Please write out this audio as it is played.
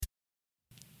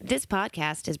This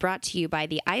podcast is brought to you by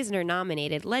the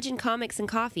Eisner-nominated Legend Comics and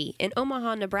Coffee in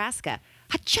Omaha, Nebraska.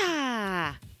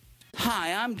 Hacha!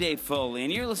 Hi, I'm Dave Foley,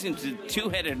 and you're listening to the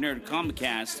Two-Headed Nerd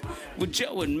Comicast with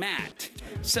Joe and Matt.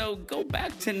 So go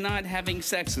back to not having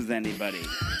sex with anybody.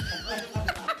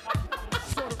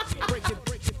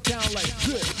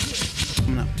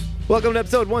 Welcome to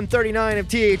episode 139 of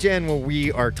THN, where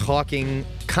we are talking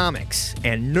comics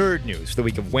and nerd news for the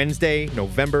week of Wednesday,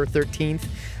 November 13th.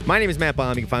 My name is Matt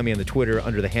Baum. You can find me on the Twitter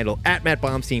under the handle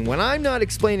 @MattBaumstein. When I'm not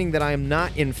explaining that I am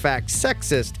not, in fact,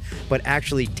 sexist, but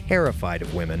actually terrified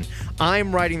of women,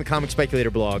 I'm writing the Comic Speculator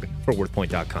blog for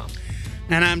WorthPoint.com.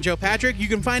 And I'm Joe Patrick. You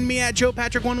can find me at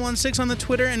JoePatrick116 on the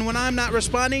Twitter, and when I'm not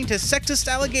responding to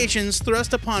sexist allegations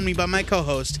thrust upon me by my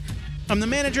co-host, I'm the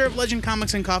manager of Legend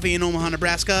Comics and Coffee in Omaha,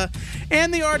 Nebraska,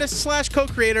 and the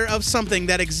artist/co-creator of something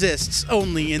that exists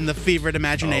only in the fevered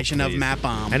imagination of Matt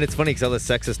Baum. And it's funny because all the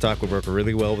sexist talk would work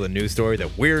really well with a news story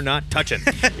that we're not touching.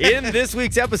 In this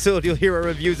week's episode, you'll hear our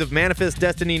reviews of Manifest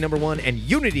Destiny #1 and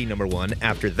Unity #1.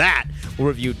 After that, we'll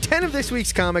review 10 of this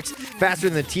week's comics faster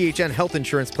than the THN health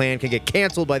insurance plan can get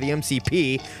canceled by the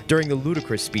MCP during the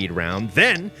ludicrous speed round.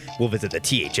 Then, we'll visit the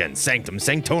THN Sanctum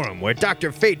Sanctorum, where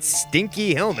Dr. Fate's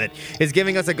stinky helmet is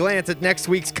giving us a glance at next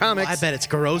week's comics. I bet it's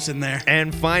gross in there.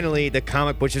 And finally, the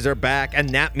comic butchers are back, and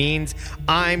that means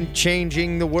I'm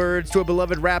changing the words to a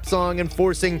beloved rap song and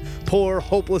forcing poor,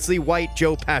 hopelessly white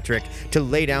Joe Patrick to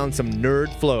lay down some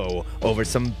nerd flow over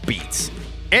some beats.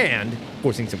 And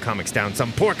forcing some comics down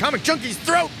some poor comic junkie's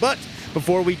throat. But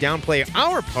before we downplay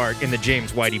our part in the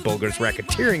James Whitey Bulger's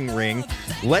racketeering ring,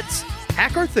 let's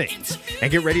pack our things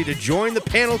and get ready to join the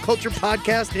Panel Culture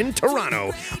Podcast in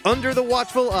Toronto under the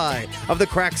watchful eye of the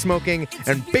crack-smoking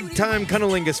and big-time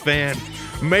Cunnilingus fan,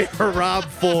 Mayor Rob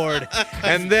Ford.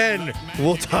 And then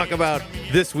we'll talk about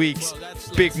this week's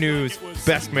big news,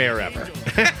 best mayor ever.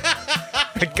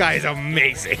 That guy is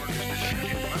amazing.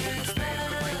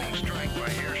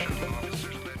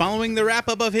 Following the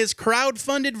wrap-up of his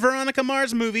crowd-funded Veronica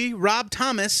Mars movie, Rob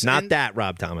Thomas... Not that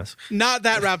Rob Thomas,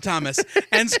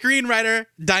 and screenwriter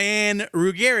Diane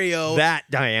Ruggiero... That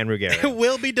Diane Ruggiero.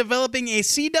 ...will be developing a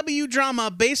CW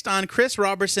drama based on Chris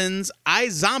Robertson's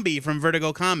iZombie from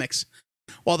Vertigo Comics.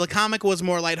 While the comic was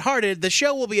more lighthearted, the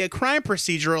show will be a crime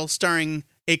procedural starring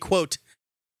a, quote,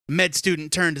 med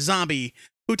student turned zombie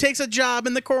who takes a job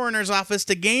in the coroner's office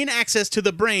to gain access to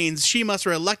the brains she must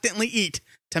reluctantly eat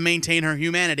to maintain her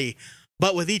humanity.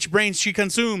 But with each brain she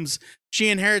consumes, she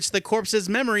inherits the corpse's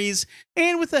memories,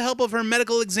 and with the help of her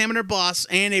medical examiner boss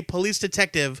and a police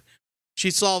detective, she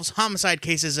solves homicide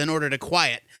cases in order to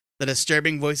quiet the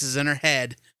disturbing voices in her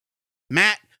head.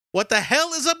 Matt, what the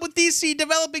hell is up with DC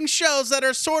developing shows that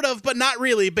are sort of, but not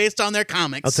really, based on their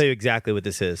comics? I'll tell you exactly what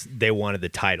this is. They wanted the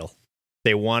title.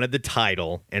 They wanted the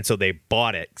title, and so they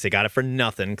bought it because they got it for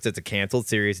nothing because it's a canceled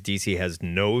series DC has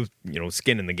no,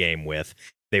 skin in the game with.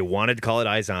 They wanted to call it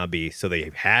iZombie, so they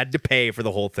had to pay for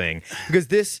the whole thing because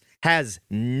this has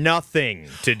nothing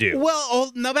to do.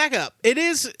 Well, now back up. It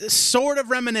is sort of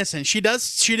reminiscent. She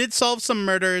did solve some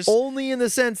murders. Only in the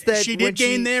sense that she did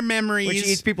gain their memories. When she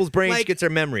eats people's brains, she gets their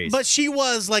memories. But she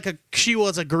was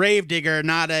a gravedigger,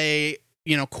 not a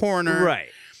coroner. Right.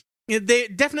 They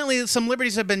definitely some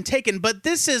liberties have been taken, but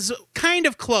this is kind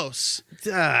of close.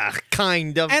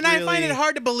 Kind of. And really. I find it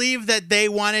hard to believe that they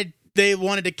wanted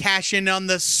to cash in on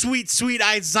the sweet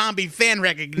iZombie fan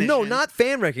recognition. No, not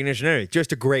fan recognition.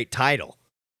 Just a great title.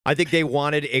 I think they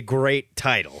wanted a great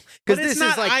title. But it's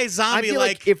not iZombie. I feel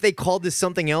like if they called this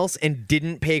something else and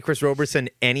didn't pay Chris Robertson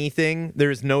anything,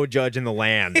 there's no judge in the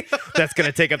land that's going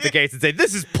to take up the case and say,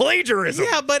 this is plagiarism.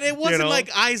 Yeah, but it wasn't like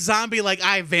iZombie like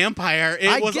iVampire.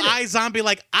 It was iZombie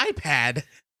like iPad.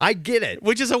 I get it.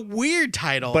 Which is a weird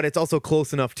title. But it's also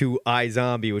close enough to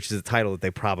iZombie, which is a title that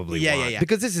they probably want. Yeah.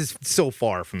 Because this is so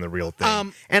far from the real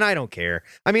thing. And I don't care.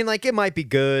 I mean, it might be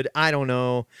good. I don't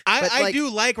know. I do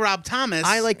like Rob Thomas.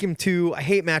 I like him too. I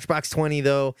hate Matchbox 20,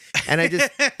 though. And I just...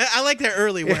 I like their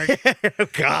early work. Oh,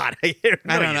 God. I don't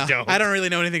know. I don't really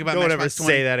know anything about Matchbox 20.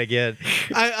 Don't ever say that again.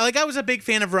 I was a big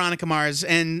fan of Veronica Mars,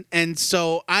 and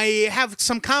so I have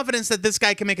some confidence that this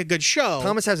guy can make a good show.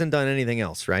 Thomas hasn't done anything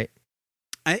else, right?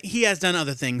 He has done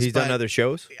other things. He's done other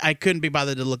shows? I couldn't be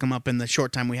bothered to look him up in the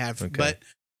short time we have. Okay. But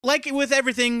like with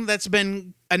everything that's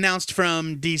been announced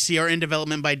from DC or in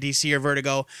development by DC or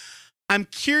Vertigo, I'm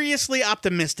curiously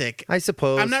optimistic. I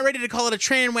suppose. I'm not ready to call it a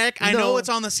train wreck. I know it's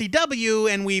on the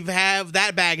CW, and we have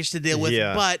that baggage to deal with.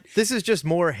 Yeah. But this is just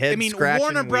more head-scratching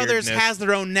Warner Brothers weirdness. has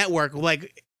their own network.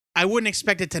 I wouldn't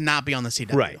expect it to not be on the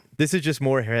CW. Right. This is just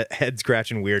more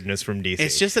head-scratching weirdness from DC.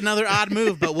 It's just another odd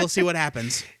move, but we'll see what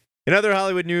happens. In other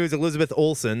Hollywood news, Elizabeth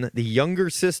Olsen, the younger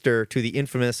sister to the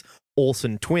infamous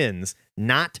Olsen twins,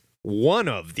 not one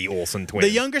of the Olsen twins.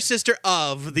 The younger sister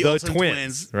of the Olsen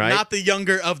twins, right? Not the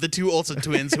younger of the two Olsen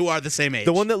twins who are the same age.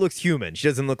 The one that looks human. She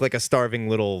doesn't look like a starving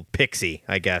little pixie,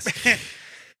 I guess.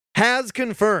 Has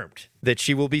confirmed that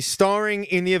she will be starring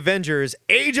in the Avengers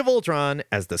Age of Ultron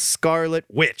as the Scarlet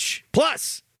Witch.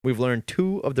 Plus, we've learned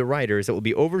 2 of the writers that will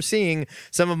be overseeing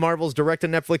some of Marvel's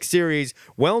direct-to-Netflix series.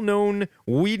 Well-known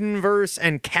Whedonverse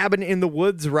and Cabin in the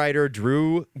Woods writer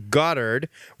Drew Goddard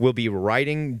will be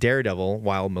writing Daredevil,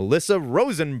 while Melissa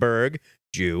Rosenberg,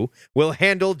 Jew, will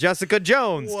handle Jessica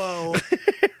Jones. Whoa.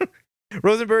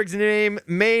 Rosenberg's name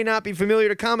may not be familiar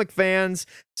to comic fans,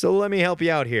 so let me help you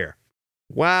out here.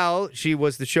 While she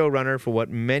was the showrunner for what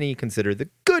many consider the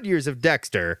good years of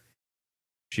Dexter,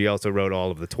 she also wrote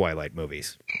all of the Twilight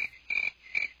movies.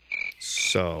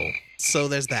 So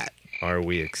there's that. Are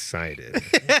we excited?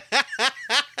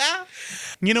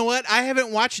 You know what? I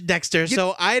haven't watched Dexter,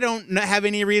 so I don't have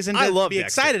any reason to be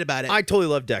excited about it. I totally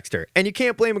love Dexter. And you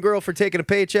can't blame a girl for taking a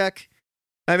paycheck.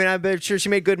 I mean, I'm sure she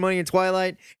made good money in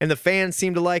Twilight, and the fans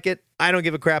seem to like it. I don't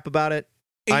give a crap about it.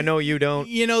 I know you don't.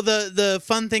 You know, the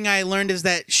fun thing I learned is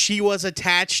that she was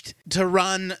attached to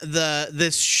run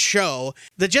this show.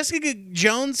 The Jessica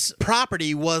Jones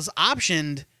property was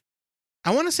optioned,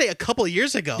 I want to say, a couple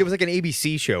years ago. It was like an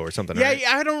ABC show or something, Yeah, right?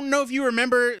 I don't know if you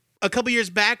remember a couple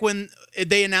years back when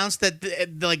they announced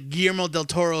that like Guillermo del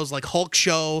Toro's like Hulk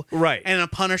show, Right. and a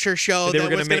Punisher show They were that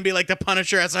gonna was going to be like the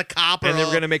Punisher as a cop or And they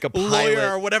were going to make a lawyer pilot.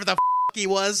 or whatever the he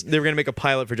was. They were going to make a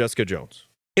pilot for Jessica Jones.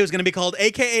 It was going to be called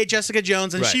AKA Jessica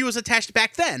Jones, and Right. she was attached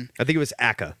back then. I think it was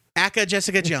Aka. Aka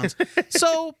Jessica Jones.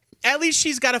 So at least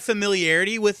she's got a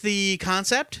familiarity with the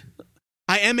concept.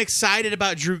 I am excited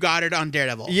about Drew Goddard on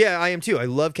Daredevil. Yeah, I am too. I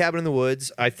love Cabin in the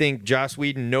Woods. I think Joss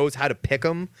Whedon knows how to pick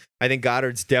them. I think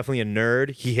Goddard's definitely a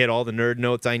nerd. He hit all the nerd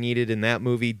notes I needed in that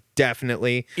movie,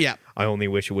 definitely. Yeah. I only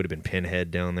wish it would have been Pinhead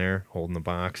down there holding the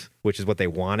box, which is what they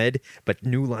wanted, but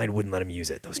New Line wouldn't let him use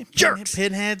it. Those jerks.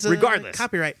 Pinhead's Regardless,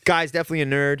 copyright. Guy's definitely a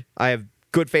nerd. I have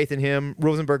good faith in him.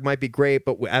 Rosenberg might be great,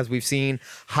 but as we've seen,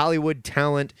 Hollywood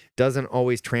talent doesn't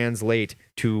always translate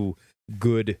to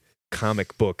good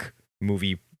comic book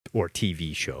movie or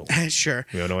TV show. Sure.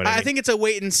 You know what I mean? I think it's a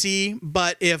wait and see,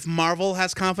 but if Marvel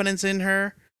has confidence in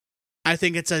her, I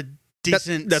think it's a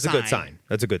decent That's sign. a good sign.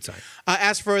 That's a good sign.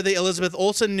 As for the Elizabeth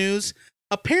Olsen news,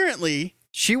 apparently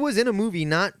She was in a movie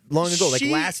not long ago, like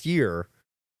last year,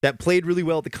 that played really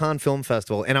well at the Cannes Film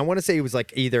Festival. And I want to say it was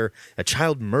like either a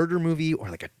child murder movie or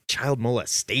like a child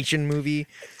molestation movie.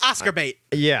 Oscar bait.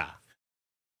 Yeah.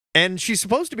 And she's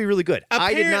supposed to be really good.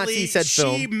 I did not see said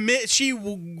film. She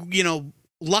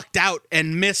lucked out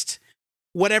and missed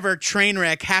whatever train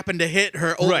wreck happened to hit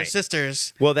her older Right.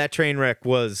 sisters. Well, that train wreck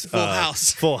was Full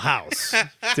House. Full House,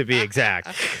 to be exact.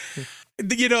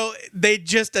 You know, they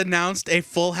just announced a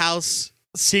Full House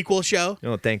sequel show.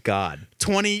 Oh, thank God.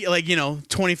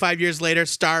 25 years later,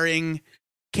 starring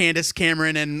Candace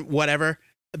Cameron and whatever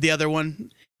the other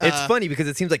one. It's funny because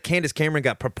it seems like Candace Cameron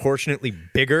got proportionately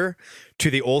bigger to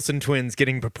the Olsen twins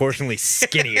getting proportionally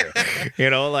skinnier.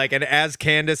 And as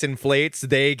Candace inflates,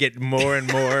 they get more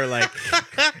and more like.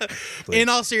 In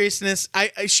all seriousness,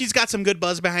 she's got some good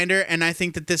buzz behind her, and I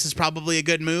think that this is probably a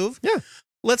good move. Yeah.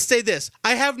 Let's say this.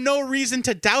 I have no reason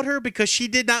to doubt her because she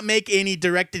did not make any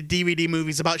directed DVD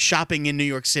movies about shopping in New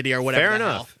York City or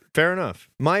whatever. Fair enough.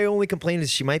 My only complaint is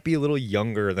she might be a little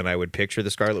younger than I would picture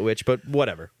the Scarlet Witch, but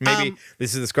whatever. Maybe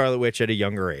this is the Scarlet Witch at a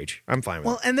younger age. I'm fine with it.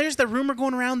 Well, and there's the rumor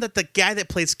going around that the guy that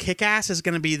plays Kick-Ass is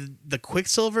going to be the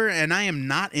Quicksilver, and I am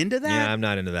not into that. Yeah, I'm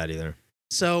not into that either.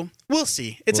 So we'll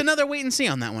see. It's another wait and see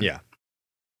on that one. Yeah.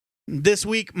 This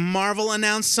week, Marvel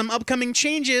announced some upcoming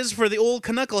changes for the old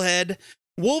Knucklehead.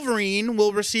 Wolverine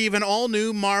will receive an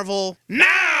all-new Marvel Now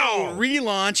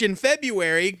relaunch in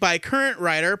February by current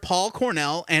writer Paul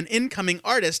Cornell and incoming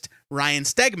artist Ryan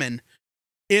Stegman.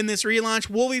 In this relaunch,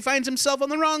 Wolvie finds himself on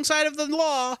the wrong side of the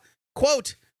law.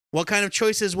 Quote, what kind of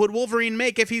choices would Wolverine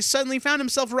make if he suddenly found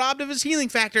himself robbed of his healing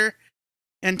factor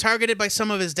and targeted by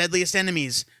some of his deadliest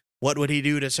enemies? What would he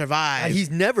do to survive? He's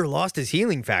never lost his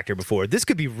healing factor before. This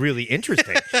could be really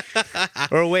interesting.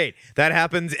 Or wait, that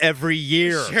happens every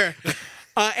year. Sure.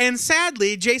 And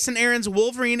sadly, Jason Aaron's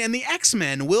Wolverine and the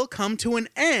X-Men will come to an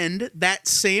end that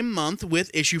same month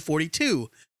with issue 42.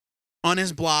 On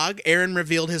his blog, Aaron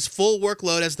revealed his full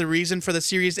workload as the reason for the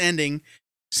series ending,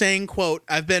 saying, quote,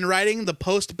 I've been writing the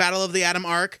post-Battle of the Atom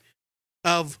arc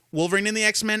of Wolverine and the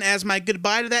X-Men as my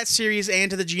goodbye to that series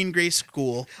and to the Jean Grey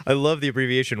School. I love the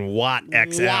abbreviation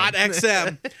WAT-XM.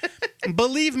 WAT-XM.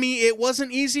 Believe me, it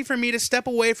wasn't easy for me to step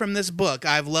away from this book.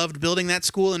 I've loved building that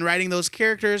school and writing those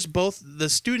characters, both the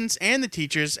students and the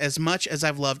teachers, as much as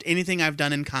I've loved anything I've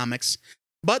done in comics.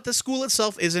 but the school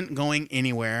itself isn't going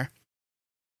anywhere.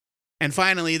 And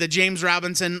finally, the James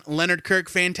Robinson, Leonard Kirk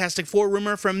Fantastic Four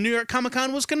rumor from New York Comic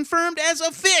Con was confirmed as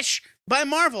a fish by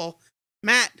Marvel.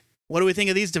 Matt, what do we think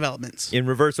of these developments? In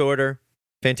reverse order,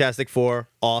 Fantastic Four,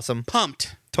 awesome.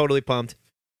 Pumped. Totally pumped.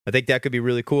 I think that could be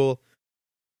really cool.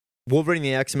 Wolverine and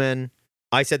the X-Men.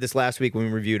 I said this last week when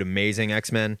we reviewed Amazing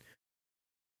X-Men.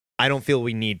 I don't feel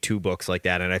we need 2 books like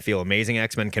that, and I feel Amazing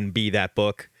X-Men can be that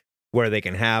book where they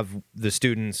can have the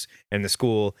students and the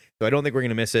school. So I don't think we're going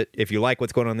to miss it. If you like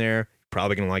what's going on there,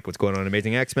 probably going to like what's going on in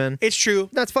Amazing X-Men. It's true.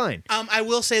 That's fine. I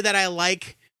will say that I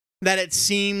like that it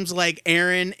seems like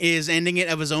Aaron is ending it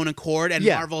of his own accord and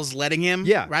Yeah. Marvel's letting him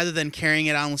rather than carrying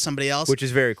it on with somebody else. Which is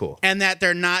very cool. And that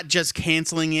they're not just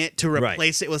canceling it to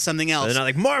replace it with something else. They're not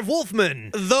like, Marv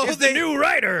Wolfman is the new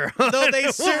writer. Though they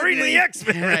Wolverine certainly, and the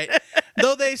X-Men. right.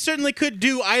 Though they certainly could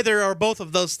do either or both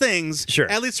of those things. Sure.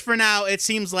 At least for now, it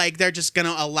seems like they're just going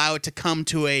to allow it to come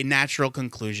to a natural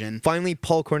conclusion. Finally,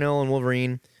 Paul Cornell and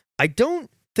Wolverine. I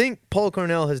don't think Paul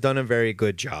Cornell has done a very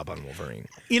good job on Wolverine.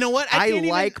 You know what? I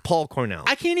like Paul Cornell.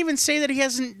 I can't even say that he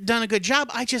hasn't done a good job.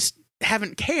 I just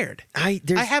haven't cared. I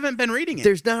haven't been reading it.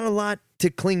 There's not a lot to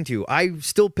cling to. I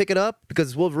still pick it up because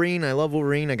it's Wolverine. I love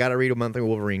Wolverine. I got to read a monthly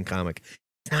Wolverine comic.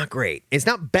 It's not great. It's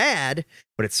not bad,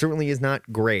 but it certainly is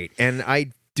not great. And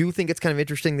I do think it's kind of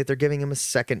interesting that they're giving him a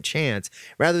second chance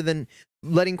rather than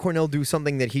letting Cornell do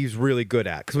something that he's really good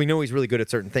at. Because we know he's really good at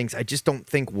certain things. I just don't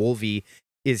think Wolvie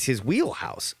is his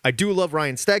wheelhouse. I do love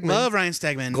Ryan Stegman.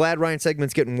 Glad Ryan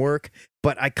Stegman's getting work,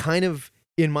 but I kind of,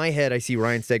 in my head, I see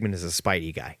Ryan Stegman as a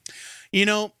Spidey guy. You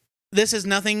know, this is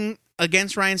nothing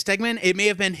against Ryan Stegman. It may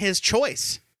have been his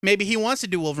choice. Maybe he wants to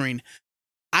do Wolverine.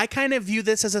 I kind of view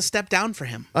this as a step down for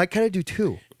him. I kind of do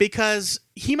too. Because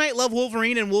he might love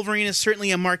Wolverine, and Wolverine is certainly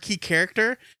a marquee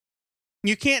character.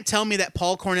 You can't tell me that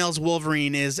Paul Cornell's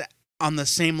Wolverine is on the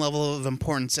same level of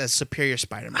importance as Superior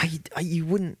Spider-Man. You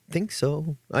wouldn't think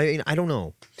so. I mean, I don't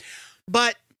know.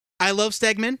 But I love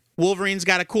Stegman. Wolverine's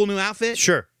got a cool new outfit.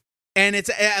 Sure. And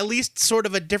it's at least sort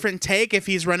of a different take if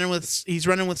he's running with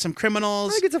some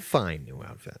criminals. I think it's a fine new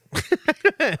outfit.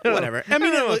 Whatever. I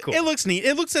mean, cool. It looks neat.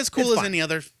 It looks as cool as any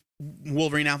other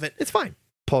Wolverine outfit. It's fine.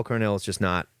 Paul Cornell is just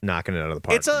not knocking it out of the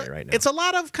park for me right now. It's a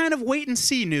lot of kind of wait and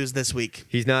see news this week.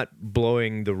 He's not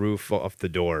blowing the roof off the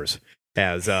doors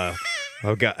as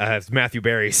Matthew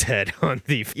Berry said on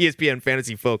the ESPN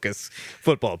Fantasy Focus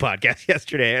football podcast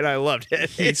yesterday, and I loved it.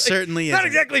 He certainly is. Not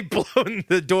exactly blowing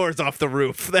the doors off the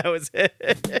roof. That was it.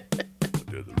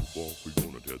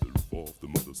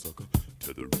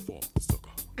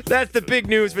 That's the big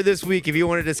news for this week. If you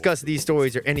want to discuss these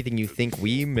stories or anything you think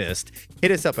we missed, hit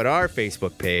us up at our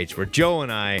Facebook page where Joe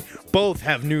and I both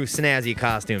have new snazzy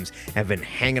costumes and have been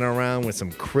hanging around with some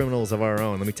criminals of our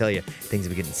own. Let me tell you, things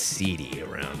have been getting seedy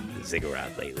around the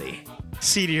ziggurat lately.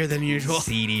 Seedier than usual.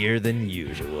 Seedier than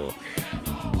usual.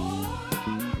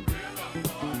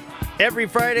 Every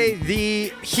Friday,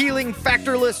 the healing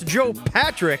factorless Joe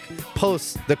Patrick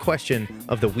posts the question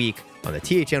of the week on the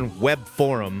THN web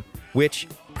forum, which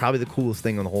probably the coolest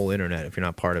thing on the whole internet. If you're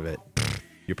not part of it,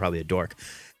 you're probably a dork.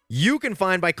 You can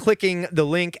find by clicking the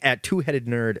link at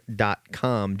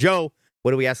twoheadednerd.com. Joe,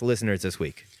 what do we ask the listeners this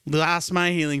week? Lost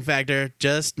my healing factor.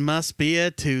 Just must be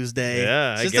a Tuesday.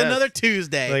 Yeah, I just guess. another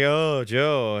Tuesday. Like, oh,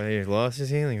 Joe, he lost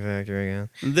his healing factor again.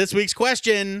 This week's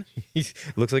question. He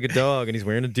looks like a dog and he's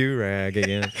wearing a do-rag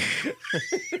again.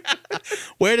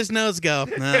 Where does nose go?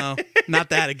 No, not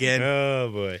that again.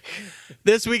 Oh, boy.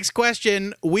 This week's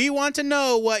question, we want to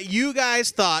know what you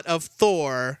guys thought of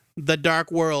Thor, The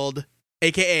Dark World,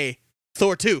 a.k.a.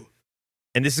 Thor 2.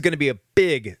 And this is going to be a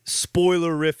big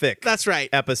spoilerific That's right.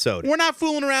 episode. We're not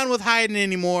fooling around with hiding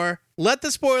anymore. Let the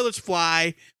spoilers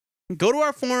fly. Go to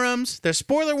our forums. There's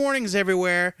spoiler warnings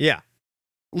everywhere. Yeah.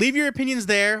 Leave your opinions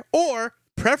there, or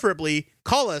preferably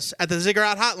call us at the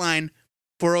Ziggurat hotline,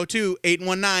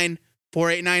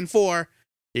 402-819-4894.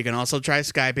 You can also try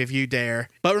Skype if you dare.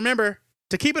 But remember,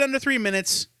 to keep it under 3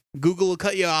 minutes, Google will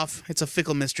cut you off. It's a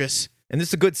fickle mistress. And this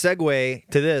is a good segue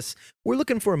to this. We're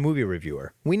looking for a movie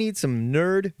reviewer. We need some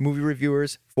nerd movie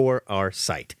reviewers for our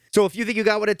site. So if you think you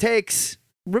got what it takes,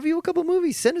 review a couple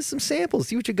movies. Send us some samples.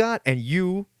 See what you got. And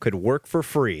you could work for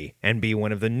free and be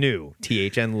one of the new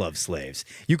THN love slaves.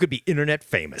 You could be internet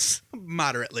famous.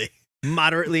 Moderately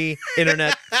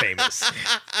Internet famous.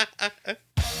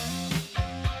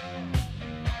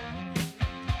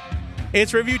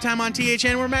 It's review time on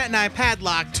THN where Matt and I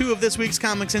padlock 2 of this week's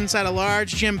comics inside a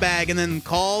large gym bag and then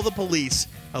call the police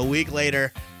a week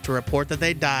later to report that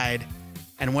they died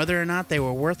and whether or not they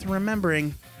were worth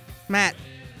remembering. Matt,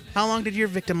 how long did your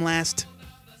victim last?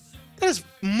 That is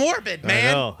morbid,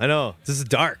 man. I know. This is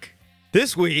dark.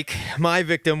 This week, my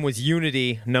victim was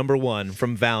Unity #1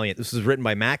 from Valiant. This was written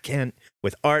by Matt Kent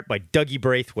with art by Dougie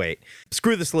Braithwaite.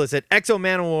 Screw the solicit. Exo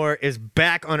Manowar is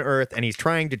back on Earth, and he's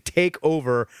trying to take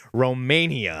over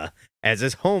Romania as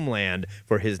his homeland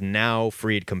for his now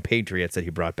freed compatriots that he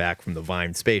brought back from the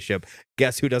Vine spaceship.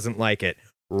 Guess who doesn't like it?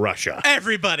 Russia.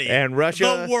 Everybody. And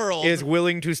Russia the world. is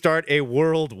willing to start a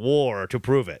world war to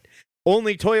prove it.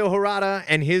 Only Toyo Harada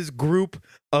and his group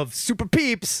of super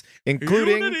peeps,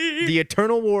 including Unity. the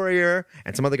Eternal Warrior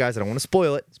and some other guys, I don't want to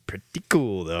spoil it. It's pretty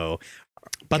cool, though.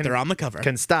 But they're on the cover.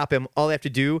 Can stop him. All they have to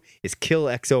do is kill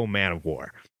Exo Manowar.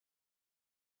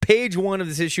 Page 1 of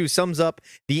this issue sums up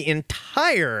the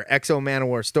entire Exo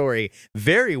Manowar story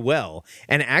very well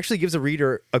and actually gives the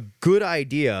reader a good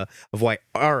idea of why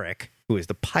Arik, who is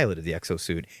the pilot of the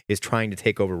exosuit, is trying to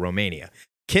take over Romania.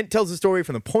 Kent tells the story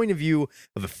from the point of view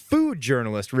of a food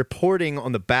journalist reporting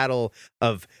on the Battle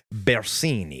of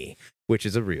Bersini, which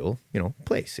is a real,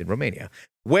 place in Romania,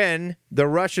 when the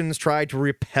Russians tried to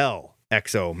repel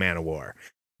Exo Manowar.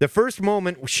 The first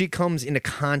moment she comes into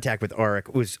contact with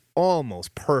Arik was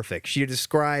almost perfect. She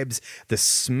describes the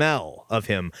smell of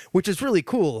him, which is really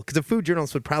cool because a food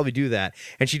journalist would probably do that.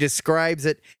 And she describes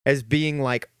it as being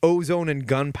like ozone and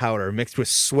gunpowder mixed with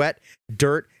sweat,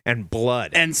 dirt, and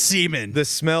blood. And semen. The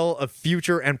smell of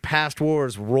future and past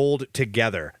wars rolled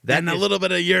together. And a little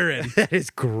bit of urine. That is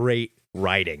great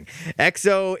writing.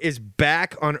 Exo is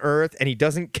back on Earth, and he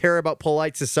doesn't care about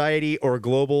polite society or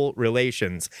global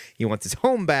relations. He wants his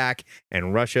home back,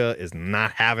 and Russia is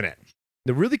not having it.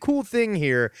 The really cool thing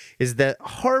here is that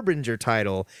Harbinger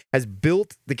title has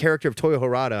built the character of Toyo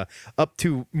Harada up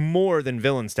to more than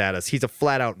villain status. He's a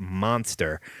flat-out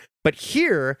monster. But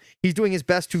here, he's doing his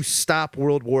best to stop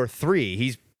World War III.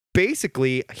 He's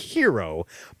basically a hero,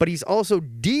 but he's also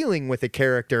dealing with a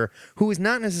character who is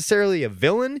not necessarily a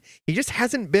villain. He just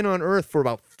hasn't been on Earth for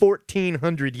about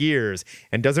 1,400 years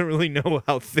and doesn't really know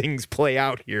how things play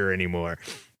out here anymore.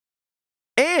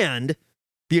 And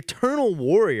the Eternal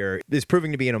Warrior is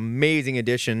proving to be an amazing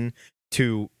addition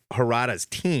to Harada's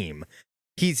team.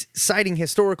 He's citing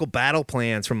historical battle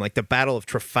plans from like the Battle of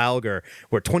Trafalgar,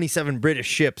 where 27 British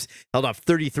ships held off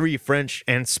 33 French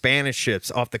and Spanish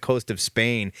ships off the coast of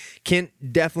Spain.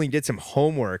 Kent definitely did some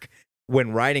homework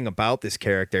when writing about this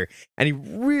character, and he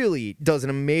really does an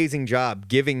amazing job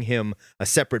giving him a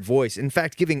separate voice. In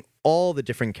fact, giving all the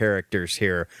different characters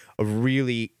here a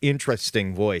really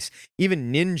interesting voice.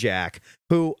 Even Ninjak,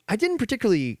 who I didn't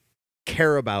particularly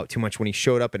care about too much when he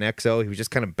showed up in Exo. He was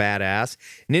just kind of badass.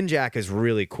 Ninjak is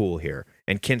really cool here,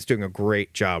 and Kent's doing a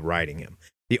great job writing him.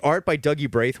 The art by Dougie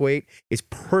Braithwaite is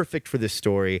perfect for this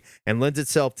story and lends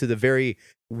itself to the very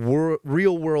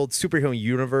real-world superhero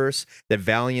universe that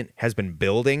Valiant has been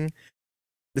building.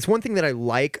 That's one thing that I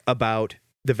like about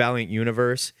the Valiant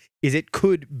universe is it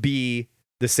could be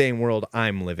the same world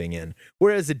I'm living in,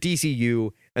 whereas the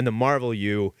DCU and the Marvel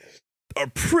U are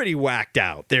pretty whacked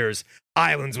out. There's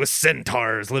islands with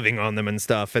centaurs living on them and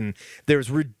stuff, and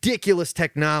there's ridiculous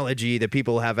technology that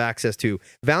people have access to.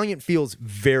 Valiant feels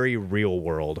very real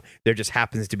world. There just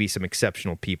happens to be some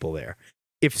exceptional people there.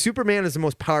 If Superman is the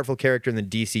most powerful character in the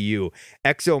DCU,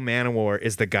 Exo Manowar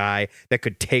is the guy that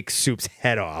could take Soup's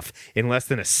head off in less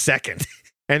than a second.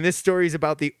 And this story is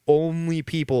about the only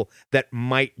people that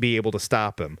might be able to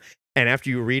stop him. And after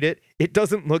you read it, it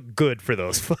doesn't look good for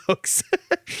those folks.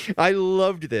 I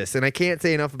loved this, and I can't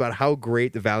say enough about how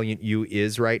great the Valiant U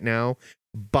is right now.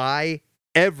 Buy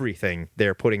everything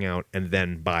they're putting out, and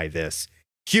then buy this.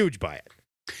 Huge buy it.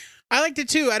 I liked it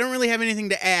too. I don't really have anything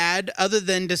to add other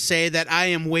than to say that I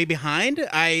am way behind.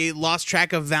 I lost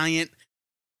track of Valiant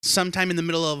sometime in the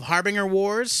middle of Harbinger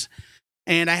Wars,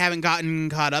 and I haven't gotten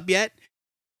caught up yet.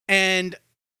 And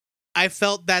I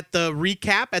felt that the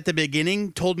recap at the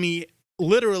beginning told me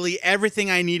literally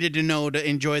everything I needed to know to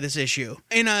enjoy this issue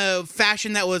in a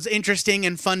fashion that was interesting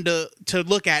and fun to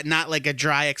look at, not like a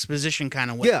dry exposition kind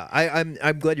of way. Yeah,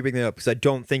 I'm glad you bring that up because I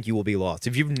don't think you will be lost.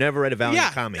 If you've never read a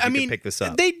Valiant comic, you can pick this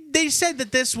up. They said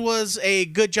that this was a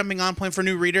good jumping on point for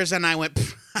new readers, and I went,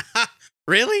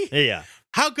 really? Yeah.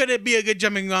 How could it be a good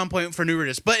jumping on point for new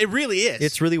readers? But it really is.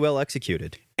 It's really well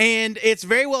executed. And it's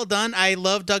very well done. I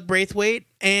love Doug Braithwaite,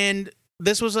 and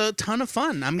this was a ton of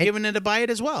fun. I'm giving it a buy it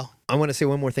as well. I want to say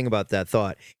one more thing about that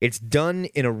thought. It's done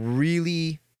in a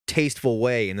really tasteful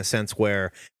way in the sense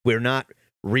where we're not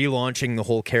relaunching the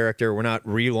whole character. We're not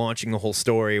relaunching the whole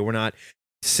story. We're not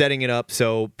setting it up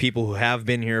so people who have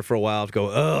been here for a while go,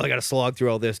 oh, I got to slog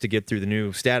through all this to get through the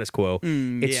new status quo.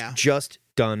 It's just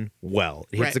done well.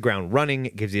 It hits the ground running.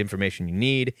 It gives you the information you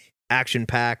need.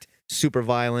 Action-packed, super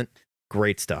violent,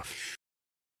 great stuff.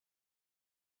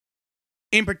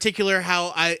 In particular,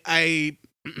 how I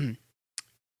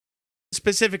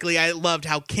specifically, I loved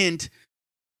how Kent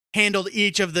handled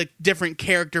each of the different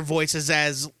character voices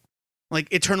as,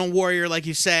 like, Eternal Warrior, like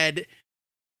you said,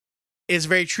 is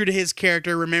very true to his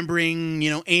character, remembering,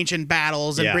 ancient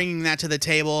battles and bringing that to the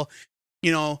table,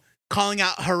 calling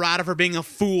out Harada for being a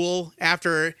fool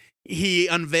after he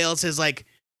unveils his, like,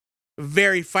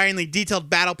 very finely detailed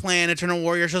battle plan. Eternal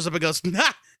Warrior shows up and goes,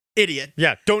 nah, idiot.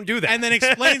 Yeah, don't do that. And then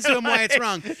explains to him why it's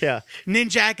wrong. Yeah.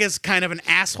 Ninjak is kind of an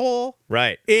asshole.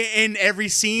 Right. In every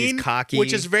scene. He's cocky.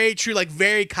 Which is very true, like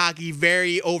very cocky,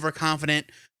 very overconfident.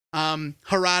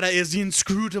 Harada is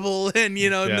inscrutable and,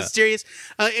 mysterious.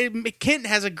 Kent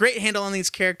has a great handle on these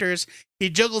characters. He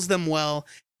juggles them well.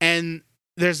 And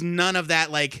there's none of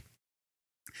that, like,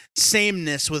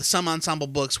 sameness with some ensemble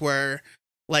books where,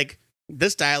 like,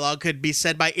 this dialogue could be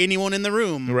said by anyone in the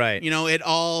room. Right.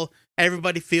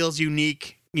 Everybody feels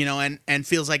unique, and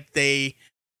feels like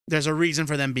there's a reason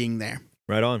for them being there.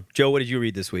 Right on. Joe, what did you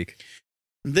read this week?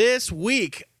 This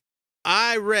week,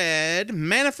 I read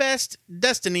Manifest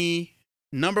Destiny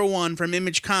 #1 from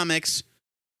Image Comics,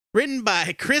 written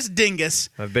by Chris Dingus.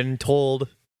 I've been told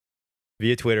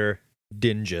via Twitter,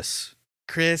 Dingus.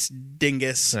 Chris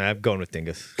Dingus. I'm going with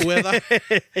Dingus.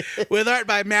 With art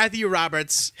by Matthew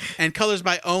Roberts and colors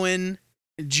by Owen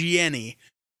Gianni.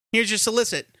 Here's your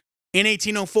solicit. In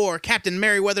 1804, Captain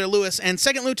Meriwether Lewis and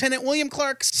Second Lieutenant William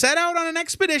Clark set out on an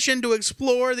expedition to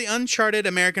explore the uncharted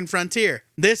American frontier.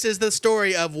 This is the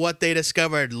story of what they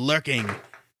discovered lurking ...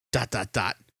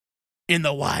 in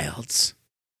the wilds.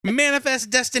 Manifest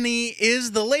Destiny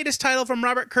is the latest title from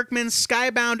Robert Kirkman's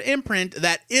Skybound imprint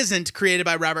that isn't created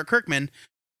by Robert Kirkman.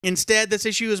 Instead, this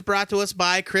issue is brought to us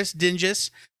by Chris Dingus,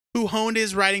 who honed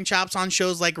his writing chops on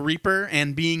shows like Reaper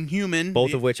and Being Human.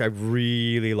 Both of which I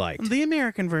really liked. The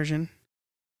American version.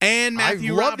 And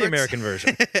Matthew I love Roberts, the American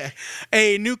version.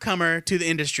 a newcomer to the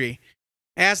industry.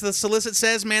 As the solicit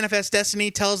says, Manifest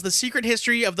Destiny tells the secret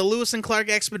history of the Lewis and Clark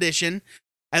expedition.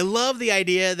 I love the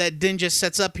idea that Dingus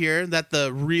sets up here, that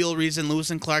the real reason Lewis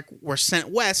and Clark were sent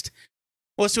west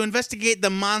was to investigate the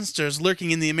monsters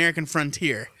lurking in the American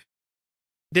frontier.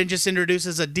 Dingus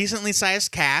introduces a decently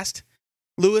sized cast.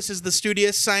 Lewis is the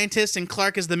studious scientist and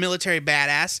Clark is the military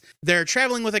badass. They're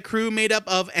traveling with a crew made up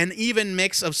of an even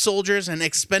mix of soldiers and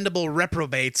expendable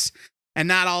reprobates, and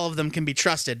not all of them can be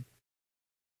trusted.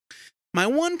 My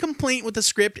one complaint with the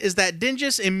script is that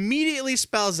Dingus immediately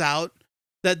spells out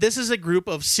that this is a group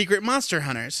of secret monster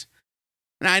hunters.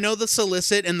 And I know the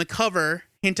solicit and the cover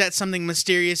hint at something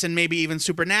mysterious and maybe even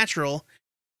supernatural,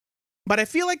 but I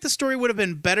feel like the story would have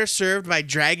been better served by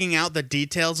dragging out the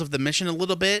details of the mission a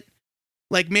little bit.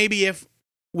 Like maybe if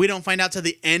we don't find out to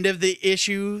the end of the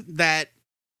issue that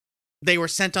they were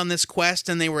sent on this quest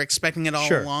and they were expecting it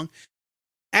all along.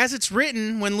 As it's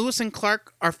written, when Lewis and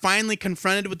Clark are finally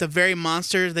confronted with the very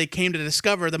monsters they came to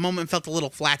discover, the moment felt a little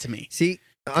flat to me. See,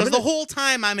 because the whole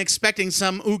time I'm expecting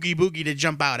some oogie boogie to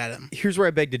jump out at him. Here's where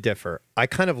I beg to differ. I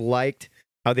kind of liked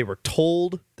how they were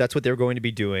told that's what they were going to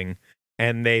be doing,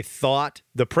 and they thought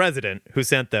the president who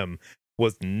sent them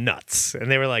was nuts.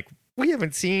 And they were like, we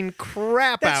haven't seen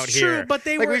crap out here. That's true, but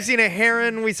they were... we've seen a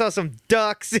heron, we saw some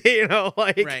ducks,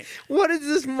 right. What is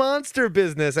this monster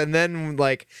business? And then,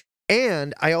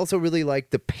 and I also really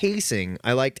liked the pacing.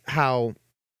 I liked how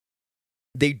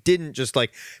they didn't just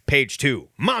page 2,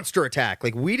 monster attack.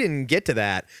 We didn't get to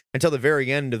that until the very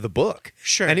end of the book.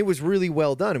 Sure. And it was really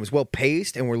well done. It was well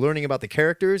paced, and we're learning about the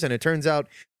characters, and it turns out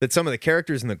that some of the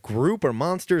characters in the group are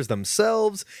monsters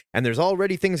themselves, and there's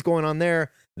already things going on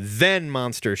there. Then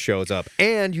monster shows up,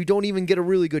 and you don't even get a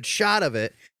really good shot of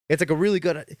it. It's a really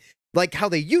good, like how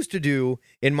they used to do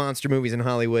in monster movies in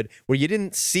Hollywood, where you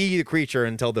didn't see the creature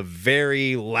until the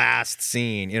very last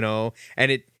scene,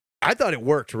 and I thought it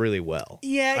worked really well.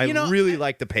 Yeah, I really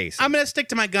liked the pace. I'm going to stick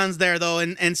to my guns there, though,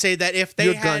 and say that if they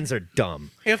Your guns are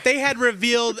dumb. If they had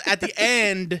revealed at the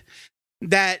end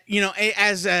that,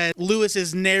 as Lewis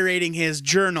is narrating his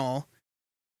journal,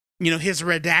 his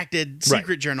redacted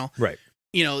secret journal. Right.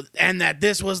 And that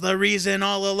this was the reason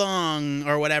all along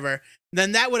or whatever,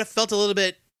 then that would have felt a little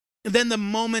bit, then the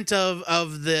moment of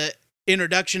the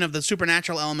introduction of the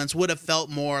supernatural elements would have felt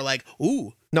more like,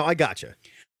 ooh. No, I gotcha.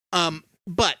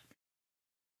 But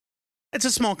it's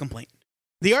a small complaint.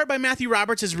 The art by Matthew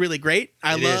Roberts is really great.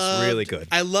 It is really good.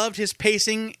 I loved his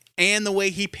pacing and the way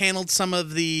he paneled some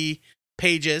of the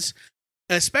pages,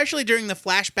 especially during the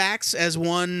flashbacks as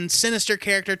one sinister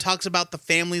character talks about the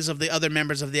families of the other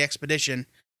members of the expedition.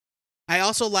 I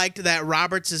also liked that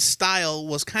Roberts' style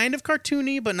was kind of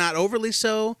cartoony, but not overly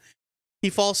so. He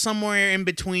falls somewhere in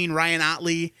between Ryan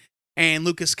Otley and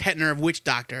Lucas Kettner of Witch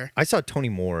Doctor. I saw Tony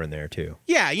Moore in there too.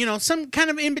 Yeah, some kind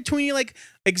of in between, like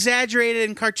exaggerated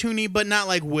and cartoony, but not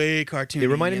like way cartoony. It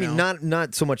reminded me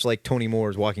not so much like Tony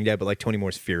Moore's Walking Dead, but like Tony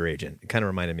Moore's Fear Agent. It kind of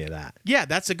reminded me of that. Yeah,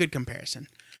 that's a good comparison.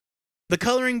 The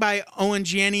coloring by Owen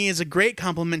Gianni is a great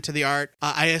compliment to the art.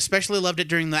 I especially loved it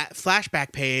during that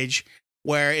flashback page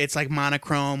where it's like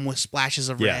monochrome with splashes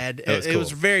of red. It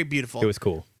was very beautiful. It was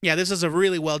cool. Yeah, this is a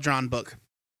really well-drawn book.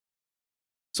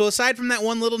 So aside from that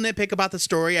one little nitpick about the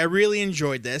story, I really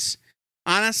enjoyed this.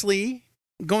 Honestly,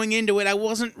 going into it, I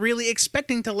wasn't really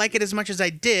expecting to like it as much as I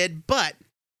did, but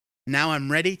now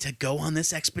I'm ready to go on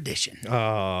this expedition.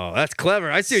 Oh, that's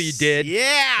clever. I see what you did.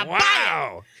 Yeah,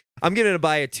 wow. I'm going to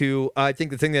buy it too. I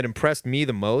think the thing that impressed me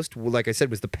the most, like I said,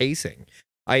 was the pacing.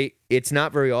 It's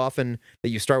not very often that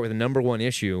you start with a number one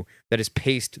issue that is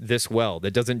paced this well,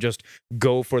 that doesn't just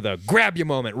go for the grab you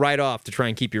moment right off to try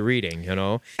and keep you reading,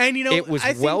 And it was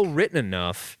well written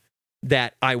enough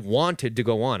that I wanted to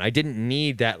go on. I didn't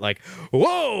need that like,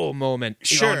 whoa moment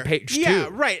on page 2. Yeah,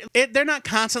 right. They're not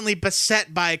constantly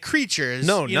beset by creatures.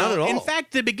 No, not at all. In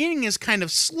fact, the beginning is kind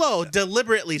of slow,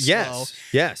 deliberately slow.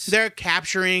 Yes. They're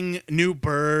capturing new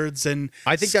birds and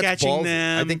sketching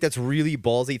them. I think that's really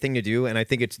ballsy thing to do, and I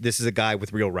think this is a guy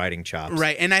with real writing chops.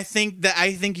 Right, and I think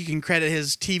you can credit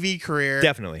his TV career.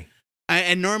 Definitely.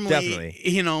 And normally,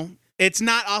 it's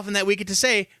not often that we get to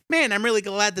say, man, I'm really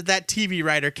glad that TV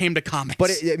writer came to comics.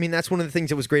 But, that's one of the things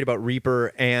that was great about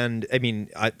Reaper, and,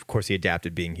 of course he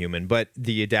adapted Being Human, but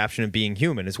the adaptation of Being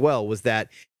Human as well was that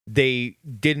they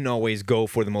didn't always go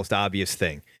for the most obvious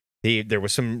thing. There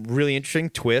was some really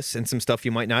interesting twists and some stuff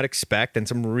you might not expect and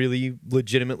some really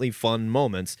legitimately fun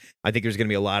moments. I think there's going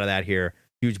to be a lot of that here.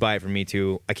 Huge buy it from me,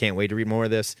 too. I can't wait to read more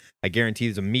of this. I guarantee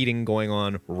there's a meeting going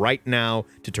on right now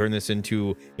to turn this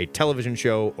into a television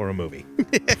show or a movie.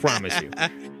 Promise you.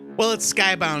 Well, it's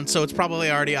Skybound, so it's probably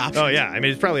already optioned. Oh, yeah.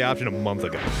 It's probably optioned a month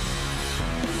ago.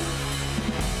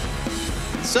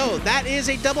 So that is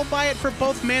a double buy it for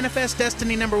both Manifest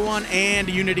Destiny #1 and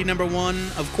Unity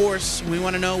 #1. Of course, we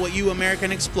want to know what you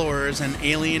American explorers and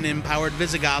alien-empowered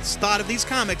Visigoths thought of these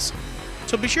comics.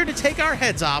 So be sure to take our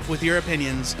heads off with your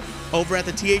opinions over at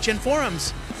the THN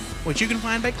forums, which you can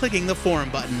find by clicking the forum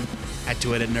button at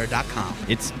twoheadednerd.com.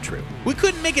 It's true. We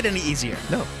couldn't make it any easier.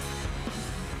 No.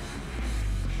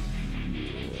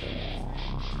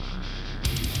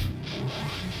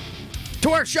 To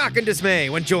our shock and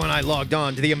dismay, when Joe and I logged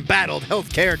on to the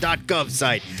embattledhealthcare.gov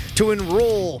site to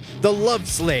enroll the love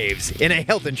slaves in a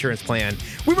health insurance plan,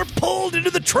 we were pulled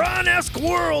into the Tron-esque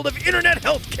world of internet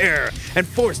healthcare and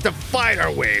forced to fight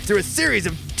our way through a series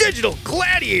of digital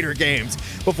gladiator games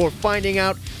before finding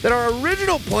out that our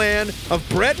original plan of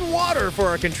bread and water for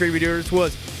our contributors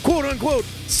was quote-unquote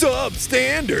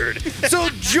substandard. So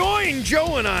join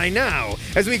Joe and I now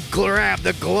as we grab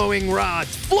the glowing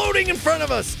rods floating in front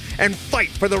of us and fight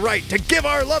for the right to give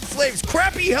our love slaves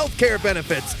crappy healthcare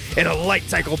benefits in a light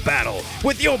cycle battle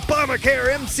with the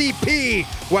Obamacare MCP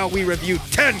while we review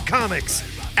 10 comics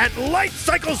at light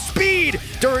cycle speed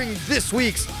during this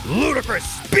week's Ludicrous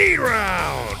Speed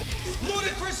Round.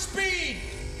 Ludicrous Speed,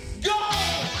 go!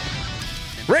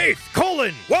 Wraith,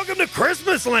 welcome to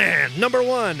Christmas Land,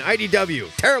 #1, IDW.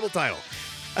 Terrible title.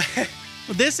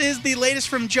 This is the latest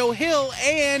from Joe Hill,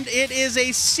 and it is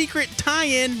a secret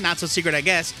tie-in, not so secret I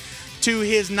guess, to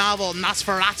his novel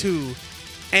Nosferatu.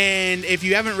 And if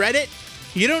you haven't read it,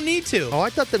 you don't need to. Oh, I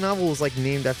thought the novel was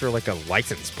named after a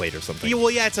license plate or something.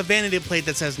 Yeah, it's a vanity plate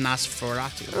that says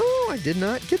Nosferatu. Oh, I did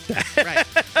not get that. Right.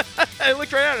 I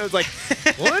looked right at it and I was like,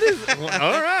 what is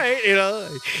all right,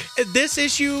 This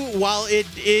issue, while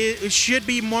it should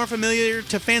be more familiar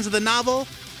to fans of the novel,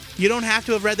 you don't have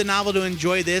to have read the novel to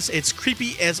enjoy this. It's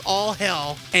creepy as all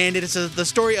hell, and it is the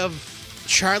story of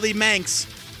Charlie Manx,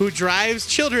 who drives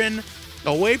children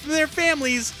away from their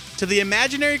families to the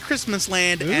imaginary Christmas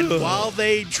land, and while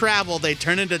they travel, they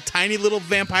turn into tiny little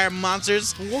vampire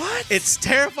monsters. What? It's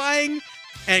terrifying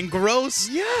and gross.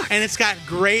 Yuck. And it's got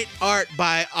great art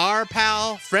by our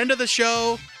pal, friend of the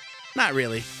show. Not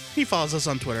really. He follows us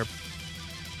on Twitter.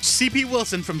 C.P.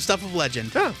 Wilson from Stuff of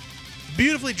Legend. Oh.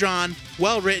 Beautifully drawn,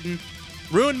 well written,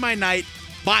 ruined my night.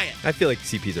 Buy it. I feel like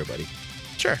CP's our buddy.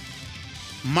 Sure.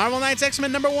 Marvel Knights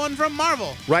X-Men #1 from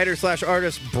Marvel.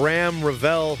 Writer/artist Bram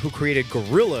Ravel, who created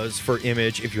Gorillas for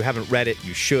Image. If you haven't read it,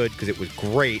 you should, because it was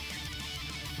great.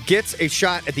 Gets a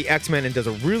shot at the X-Men and does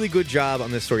a really good job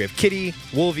on this story of Kitty,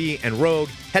 Wolvie, and Rogue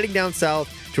heading down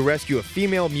south to rescue a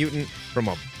female mutant from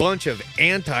a bunch of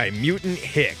anti-mutant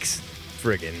hicks.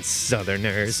 Friggin'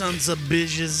 Southerners. Sons of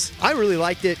bitches. I really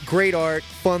liked it. Great art,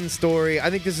 fun story.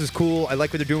 I think this is cool. I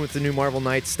like what they're doing with the new Marvel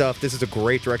Knights stuff. This is a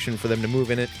great direction for them to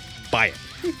move in it. buy it.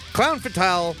 Clown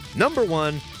Fatale,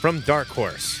 #1 from Dark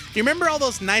Horse. You remember all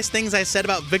those nice things I said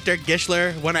about Victor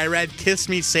Gischler when I read Kiss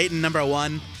Me Satan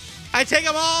 #1? I take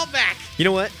them all back. You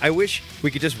know what? I wish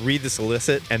we could just read the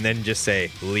solicit and then just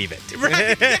say, leave it.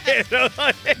 Right?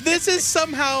 Yes. This is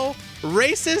somehow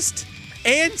racist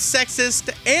and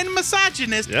sexist and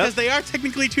misogynist because they are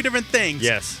technically two different things.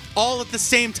 Yes. All at the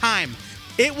same time.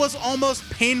 It was almost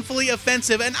painfully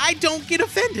offensive, and I don't get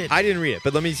offended. I didn't read it,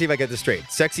 but let me see if I get this straight.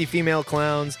 Sexy female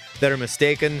clowns that are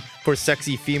mistaken for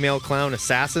sexy female clown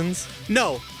assassins?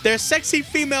 No, they're sexy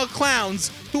female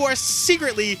clowns who are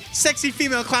secretly sexy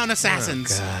female clown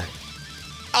assassins. Oh, God.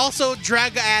 Also,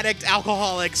 drug addict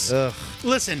alcoholics. Ugh.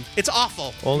 Listen, it's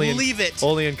awful. Leave it.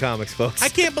 Only in comics, folks. I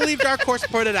can't believe Dark Horse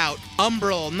put it out.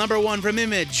 Umbral, #1 from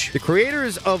Image. The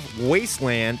creators of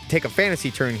Wasteland take a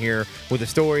fantasy turn here with a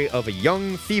story of a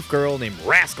young thief girl named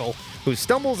Rascal who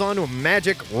stumbles onto a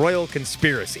magic royal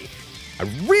conspiracy. I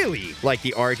really like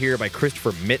the art here by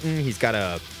Christopher Mitten. He's got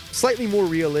a slightly more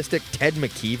realistic Ted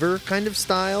McKeever kind of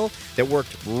style that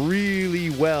worked really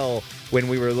well when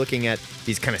we were looking at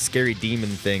these kind of scary demon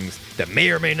things that may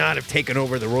or may not have taken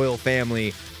over the royal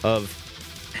family of...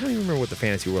 I don't even remember what the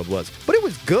fantasy world was, but it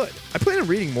was good. I plan on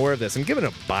reading more of this. I'm giving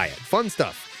it a buy it. Fun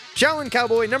stuff. Shaolin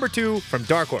Cowboy #2 from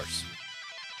Dark Horse.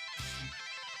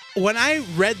 When I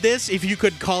read this, if you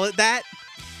could call it that,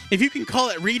 if you can call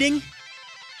it reading,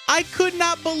 I could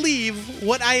not believe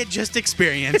what I had just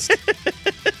experienced.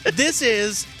 This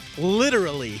is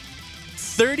literally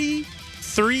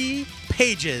 33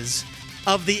 pages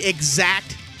of the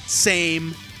exact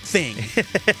same thing.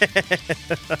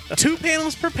 2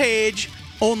 panels per page,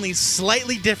 only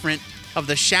slightly different, of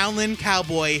the Shaolin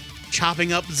Cowboy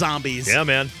chopping up zombies. Yeah,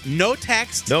 man. No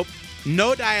text. Nope.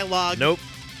 No dialogue. Nope.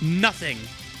 Nothing.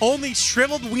 Only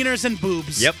shriveled wieners and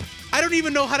boobs. Yep. I don't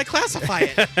even know how to classify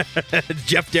it.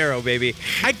 Jeff Darrow, baby.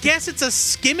 I guess it's a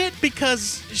skim it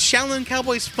because Shaolin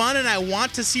Cowboy's fun and I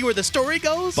want to see where the story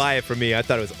goes. Buy it from me. I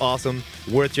thought it was awesome.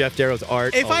 Worth Jeff Darrow's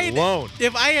art alone.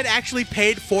 If I had actually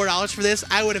paid $4 for this,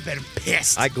 I would have been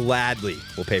pissed. I gladly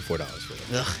will pay $4 for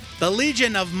this. Ugh. The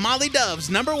Legion of Molly Doves,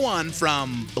 #1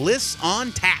 from Bliss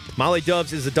on Tap. Molly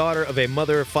Doves is the daughter of a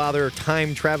mother-father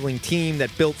time-traveling team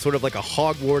that built sort of like a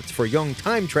Hogwarts for young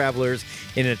time travelers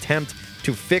in an attempt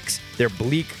to fix their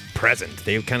bleak present.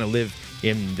 They kind of live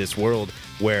in this world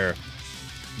where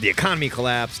the economy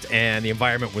collapsed and the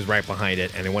environment was right behind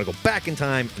it, and they want to go back in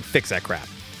time and fix that crap.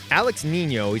 Alex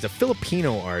Nino, he's a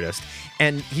Filipino artist,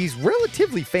 and he's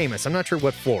relatively famous. I'm not sure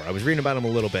what for. I was reading about him a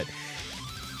little bit.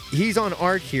 He's on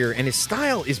art here, and his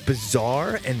style is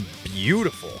bizarre and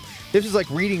beautiful. This is like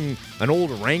reading an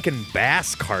old Rankin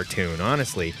Bass cartoon,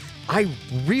 honestly. I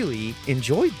really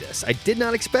enjoyed this. I did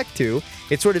not expect to.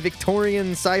 It's sort of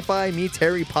Victorian sci-fi meets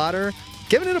Harry Potter.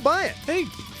 Giving it a buy it. Hey,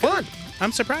 fun.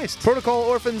 I'm surprised. Protocol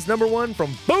Orphans #1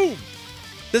 from Boom.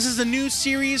 This is a new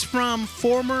series from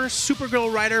former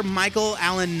Supergirl writer Michael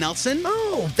Allen Nelson.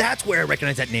 Oh, that's where I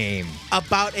recognize that name.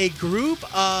 About a group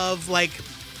of like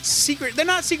secret, they're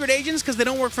not secret agents because they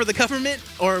don't work for the government,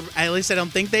 or at least I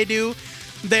don't think they do.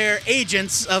 They're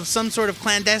agents of some sort of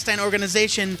clandestine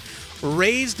organization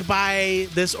raised by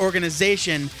this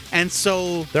organization, and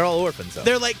so They're all orphans, though.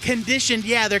 they're like conditioned.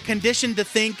 Yeah, they're conditioned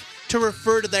to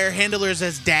refer to their handlers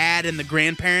as dad and the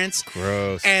grandparents.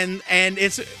 Gross. And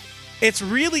it's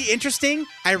really interesting.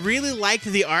 I really liked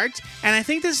the art, and I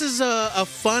think this is a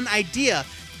fun idea.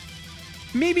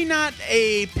 Maybe not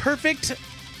a perfect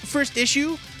first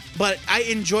issue, but I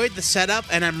enjoyed the setup,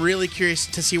 and I'm really curious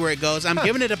to see where it goes. I'm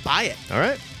giving it a buy it. All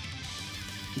right.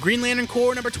 Green Lantern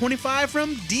Corps #25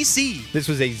 from DC. This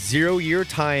was a 0-year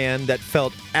tie-in that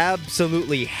felt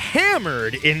absolutely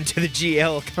hammered into the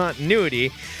GL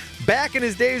continuity. Back in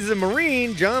his days as a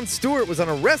Marine, John Stewart was on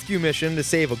a rescue mission to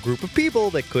save a group of people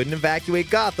that couldn't evacuate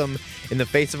Gotham in the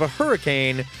face of a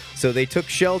hurricane, so they took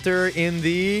shelter in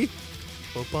the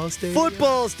Football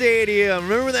stadium.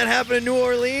 Remember when that happened in New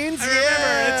Orleans? I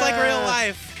remember. It's like real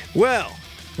life. Well,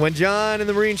 when John and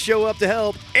the Marines show up to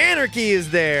help, anarchy is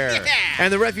there. Yeah.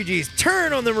 And the refugees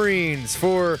turn on the Marines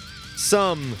for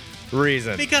some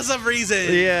reason. Because of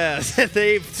reasons. Yes,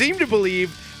 they seem to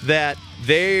believe that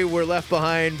they were left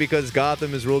behind because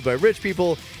Gotham is ruled by rich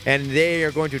people, and they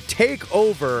are going to take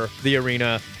over the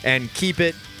arena and keep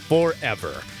it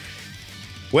forever.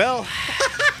 Well,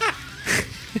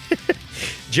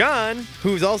 John,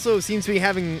 who's also seems to be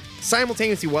having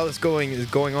simultaneously while this is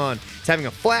going on, is having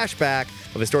a flashback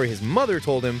of a story his mother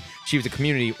told him. She was a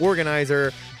community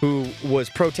organizer who was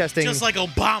protesting. Just like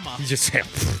Obama. He's just saying,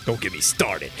 don't get me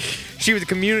started. She was a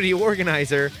community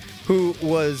organizer who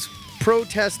was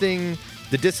protesting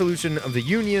the dissolution of the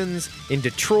unions in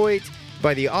Detroit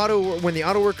by when the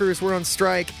auto workers were on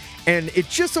strike, and it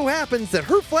just so happens that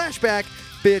her flashback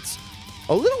fits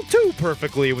a little too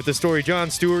perfectly with the story Jon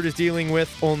Stewart is dealing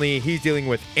with, only he's dealing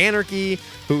with Anarchy,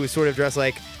 who is sort of dressed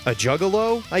like a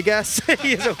juggalo, I guess.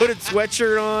 He has a hooded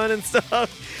sweatshirt on and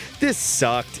stuff. This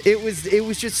sucked. It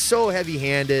was just so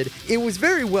heavy-handed. It was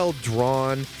very well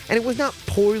drawn, and it was not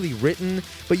poorly written,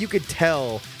 but you could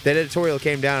tell that editorial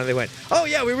came down and they went, oh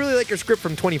yeah, we really like your script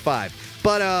from 25.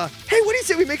 But, hey, what do you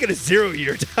say we make it a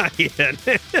 0-year tie-in?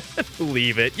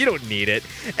 Leave it. You don't need it.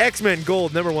 X-Men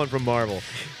Gold, #1 from Marvel.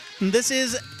 This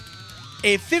is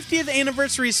a 50th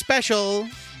anniversary special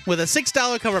with a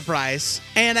 $6 cover price.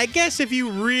 And I guess if you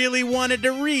really wanted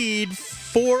to read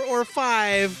 4 or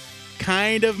 5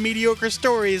 kind of mediocre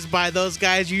stories by those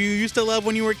guys you used to love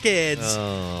when you were kids,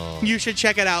 you should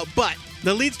check it out. But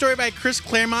the lead story by Chris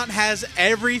Claremont has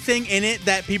everything in it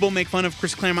that people make fun of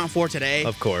Chris Claremont for today.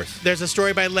 Of course. There's a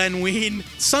story by Len Wein.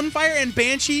 Sunfire and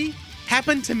Banshee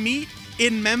happen to meet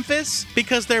in Memphis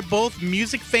because they're both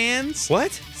music fans.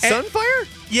 What? Sunfire?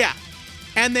 Yeah.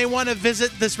 And they want to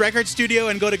visit this record studio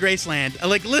and go to Graceland.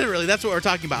 Like, literally, that's what we're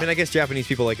talking about. I mean, I guess Japanese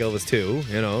people like Elvis too,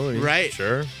 you know. I mean, right.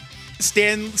 Sure.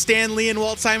 Stan Lee and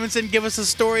Walt Simonson give us a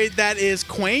story that is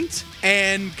quaint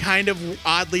and kind of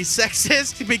oddly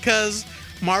sexist because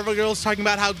Marvel Girl's talking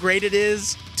about how great it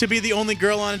is to be the only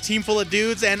girl on a team full of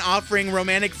dudes and offering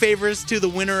romantic favors to the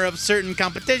winner of certain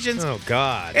competitions. Oh,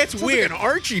 God. It's weird. Like an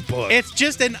Archie book. It's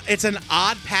just it's an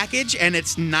odd package, and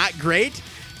it's not great.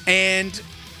 And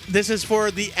this is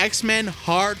for the X-Men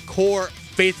hardcore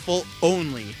faithful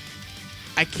only.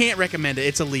 I can't recommend it.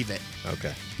 It's a leave it.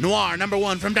 Okay. Noir,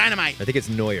 #1 from Dynamite. I think it's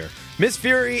Neuer. Miss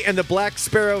Fury and the Black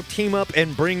Sparrow team up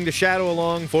and bring the Shadow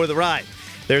along for the ride.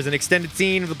 There's an extended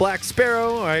scene of the Black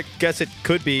Sparrow. I guess it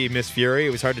could be Miss Fury. It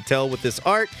was hard to tell with this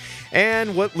art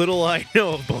and what little I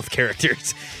know of both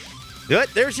characters.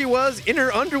 But there she was in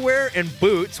her underwear and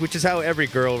boots, which is how every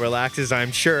girl relaxes,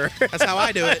 I'm sure. That's how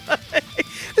I do it.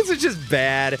 This is just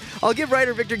bad. I'll give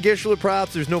writer Victor Gischler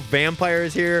props. There's no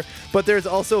vampires here, but there's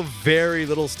also very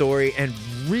little story and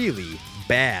really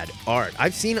bad art.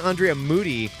 I've seen Andrea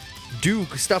Moody do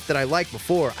stuff that I liked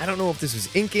before. I don't know if this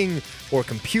was inking or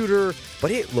computer,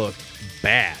 but it looked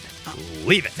bad.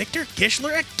 Leave it. Victor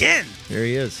Gischler again. There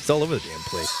he is. It's all over the damn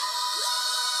place.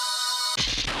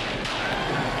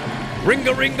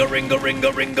 Ringa, ringa, ringa,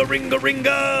 ringa, ringa, ringa,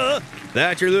 ringa.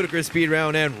 That's your ludicrous speed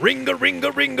round, and ringa,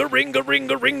 ringa, ringa, ringa,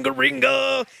 ringa, ringa,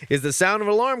 ringa is the sound of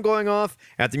an alarm going off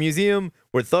at the museum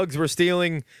where thugs were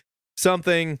stealing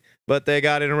something, but they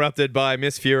got interrupted by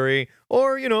Miss Fury,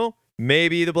 or, you know,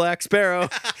 maybe the Black Sparrow,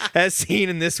 as seen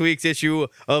in this week's issue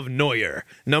of Neuer,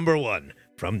 #1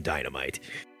 from Dynamite.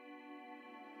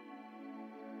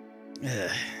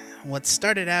 What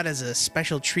started out as a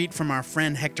special treat from our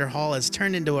friend Hector Hall has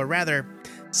turned into a rather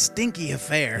stinky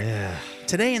affair. Yeah.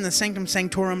 Today in the Sanctum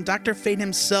Sanctorum, Dr. Fate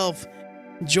himself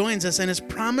joins us and has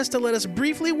promised to let us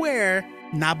briefly wear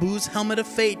Naboo's Helmet of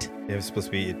Fate. It was supposed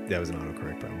to be, that was an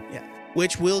autocorrect problem. Yeah.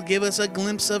 Which will give us a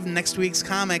glimpse of next week's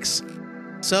comics.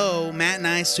 So, Matt and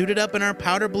I suited up in our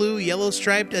powder blue, yellow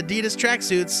striped Adidas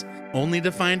tracksuits, only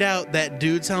to find out that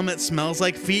dude's helmet smells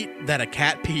like feet that a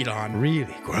cat peed on.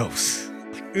 Really gross.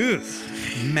 Ugh.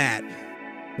 Matt,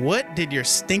 what did your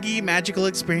stinky magical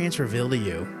experience reveal to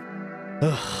you?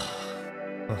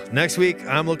 Next week,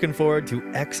 I'm looking forward to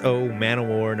XO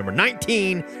Manowar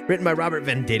 #19, written by Robert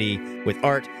Venditti, with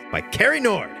art by Carrie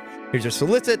Nord. Here's your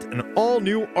solicit, an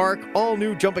all-new arc,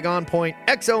 all-new jumping on point.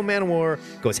 XO Manowar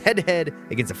goes head-to-head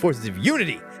against the forces of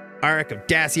Unity. Arik of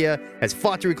Dacia has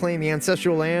fought to reclaim the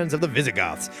ancestral lands of the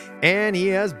Visigoths, and he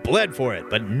has bled for it,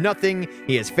 but nothing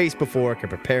he has faced before can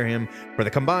prepare him for the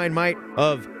combined might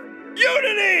of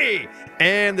Unity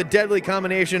and the deadly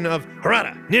combination of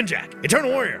Harada, Ninjak,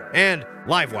 Eternal Warrior, and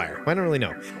Livewire. I don't really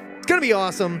know. It's going to be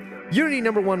awesome. Unity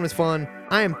 #1 was fun.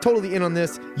 I am totally in on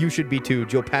this. You should be too.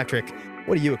 Joe Patrick,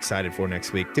 what are you excited for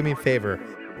next week? Do me a favor.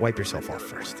 Wipe yourself off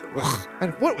first.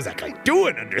 Ugh, what was that guy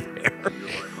doing under there?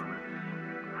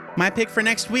 My pick for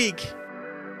next week,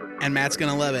 and Matt's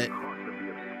gonna love it,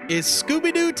 is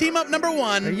Scooby-Doo Team Up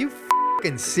 #1. Are you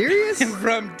fucking serious?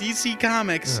 From DC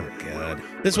Comics. Oh, God.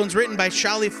 This one's written by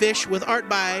Charlie Fish with art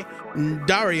by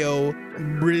Dario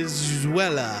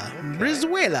Brizuela.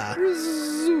 Brizuela.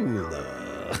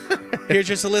 Here's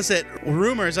your solicit.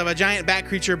 Rumors of a giant bat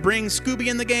creature bring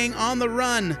Scooby and the gang on the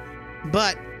run,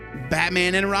 but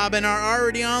Batman and Robin are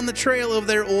already on the trail of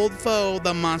their old foe,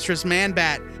 the monstrous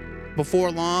Man-Bat.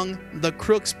 Before long, the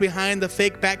crooks behind the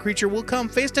fake bat creature will come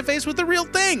face to face with the real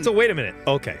thing. So wait a minute.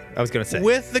 Okay, I was going to say.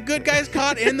 With the good guys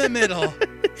caught in the middle.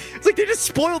 It's like they just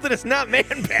spoiled it. It's not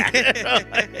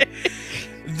Man-Bat.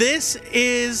 This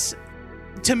is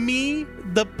to me,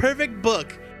 the perfect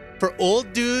book for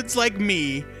old dudes like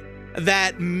me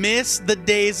that miss the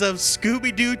days of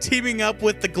Scooby-Doo teaming up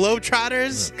with the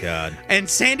Globetrotters. Oh, God. And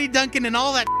Sandy Duncan and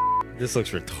all that. This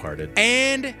looks retarded.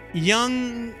 And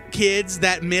young kids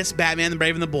that miss Batman the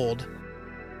Brave and the Bold.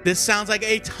 This sounds like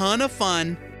a ton of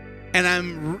fun, and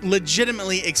I'm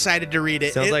legitimately excited to read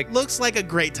it. Sounds like looks like a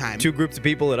great time. Two groups of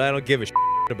people that I don't give a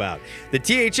about. The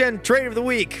THN trade of the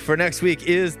week for next week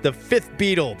is The Fifth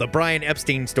Beatle, the Brian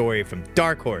Epstein story from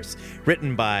Dark Horse,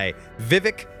 written by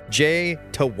Vivek J.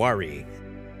 Tawari.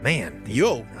 Man,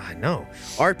 I know.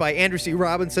 Art by Andrew C.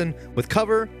 Robinson with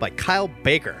cover by Kyle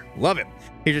Baker. Love it.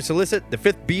 Here's your solicit. The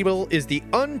Fifth Beatle is the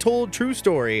untold true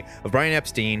story of Brian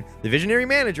Epstein, the visionary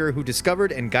manager who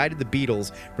discovered and guided the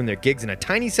Beatles from their gigs in a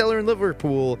tiny cellar in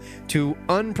Liverpool to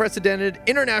unprecedented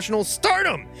international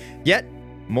stardom. Yet,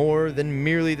 more than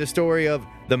merely the story of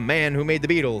the man who made the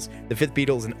Beatles, The Fifth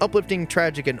Beatle is an uplifting,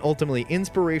 tragic, and ultimately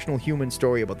inspirational human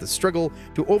story about the struggle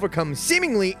to overcome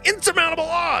seemingly insurmountable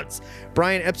odds.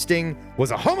 Brian Epstein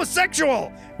was a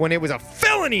homosexual when it was a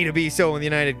felony to be so in the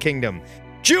United Kingdom,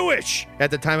 Jewish at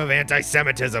the time of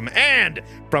anti-Semitism, and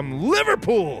from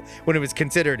Liverpool when it was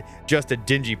considered just a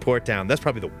dingy port town. That's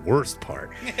probably the worst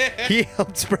part. He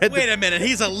helped spread Wait a minute,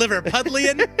 he's a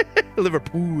Liverpudlian?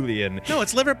 Liverpoolian. No,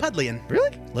 it's Liverpudlian.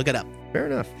 Really? Look it up. Fair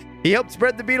enough. He helped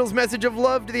spread the Beatles' message of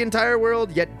love to the entire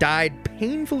world, yet died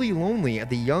painfully lonely at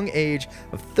the young age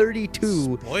of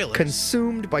 32, Spoilers.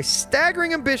 consumed by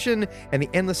staggering ambition and the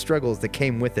endless struggles that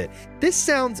came with it. This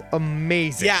sounds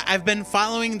amazing. Yeah, I've been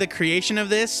following the creation of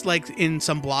this, like in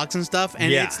some blogs and stuff,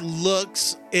 and Yeah.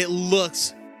 it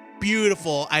looks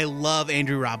beautiful. I love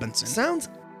Andrew Robinson. Sounds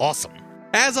awesome.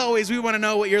 As always, we want to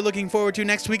know what you're looking forward to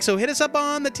next week, so hit us up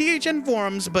on the THN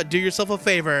forums, but do yourself a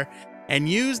favor and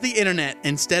use the internet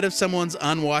instead of someone's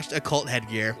unwashed occult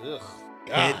headgear. Ugh,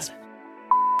 God. It's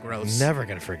gross. Never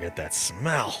gonna forget that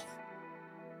smell.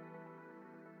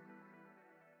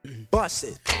 Bust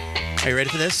it. Are you ready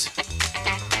for this?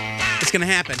 It's gonna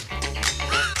happen.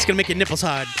 It's gonna make your nipples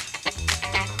hard.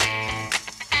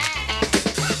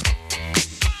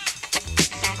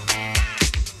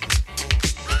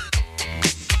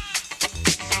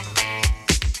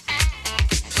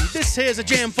 This here's a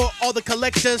jam for all the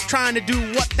collectors trying to do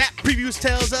what that previews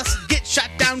tells us. Get shot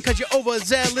down cause you're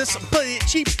overzealous, play it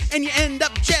cheap and you end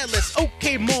up jealous.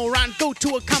 Okay, moron, go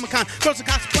to a Comic-Con. Girls are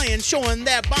cosplaying, showing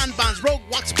their bonbons. Rogue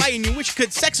walks by and you wish you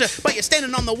could sex her, but you're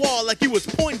standing on the wall like you was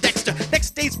Poindexter.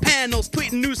 Next day's panels,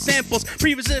 tweeting new samples.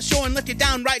 Previews is showing left you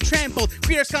downright trampled.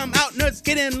 Creators come out, nerds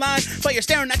get in line, but you're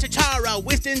staring at your Chara,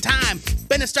 wasting time.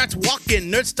 Bennett starts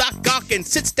walking, nerds start gawking,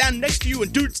 sits down next to you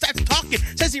and dude starts talking.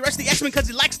 Says he writes the X-Men cause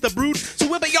he likes the brood. So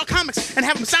whip out your comics and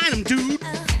have him sign them, dude.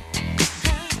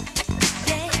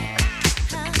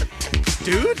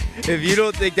 Dude? If you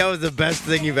don't think that was the best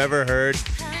thing you've ever heard,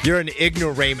 you're an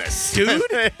ignoramus. Dude?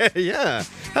 Yeah.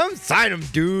 I'm sign him,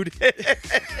 dude.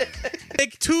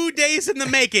 Like 2 days in the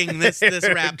making, this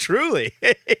rap. Truly.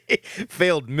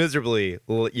 Failed miserably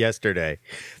yesterday.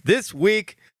 This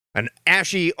week, an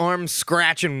ashy arm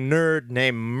scratching nerd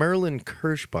named Merlin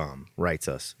Kirschbaum writes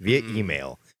us via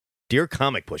email. Dear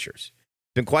comic pushers,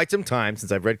 it's been quite some time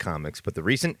since I've read comics, but the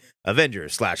recent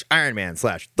Avengers / Iron Man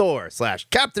 / Thor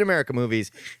 / Captain America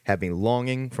movies have me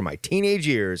longing for my teenage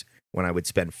years when I would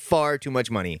spend far too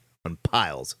much money on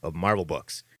piles of Marvel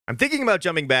books. I'm thinking about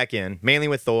jumping back in, mainly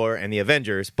with Thor and the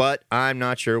Avengers, but I'm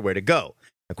not sure where to go.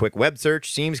 A quick web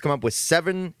search seems to come up with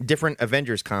 7 different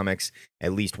Avengers comics,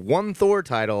 at least 1 Thor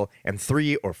title, and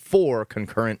 3 or 4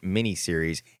 concurrent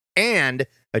miniseries, and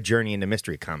a Journey into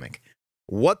Mystery comic.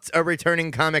 What's a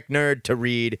returning comic nerd to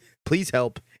read? Please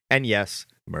help. And yes,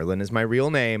 Merlin is my real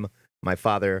name. My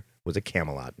father was a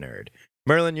Camelot nerd.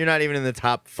 Merlin, you're not even in the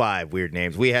top 5 weird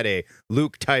names. We had a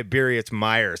Luke Tiberius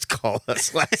Myers call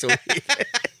us last week.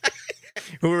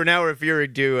 Who we're now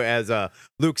referring to as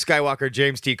Luke Skywalker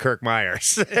James T. Kirk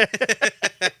Myers.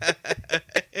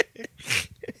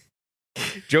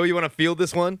 Joe, you want to field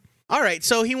this one? All right,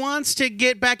 so he wants to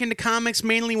get back into comics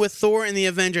mainly with Thor and the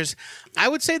Avengers. I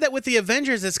would say that with the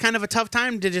Avengers, it's kind of a tough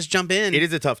time to just jump in. It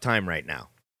is a tough time right now.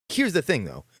 Here's the thing,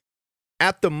 though.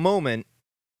 At the moment,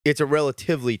 it's a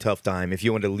relatively tough time if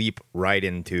you want to leap right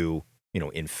into,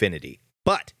 Infinity.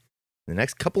 But in the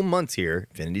next couple months here,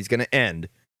 Infinity's going to end.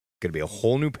 It's going to be a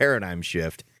whole new paradigm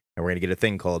shift, and we're going to get a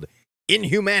thing called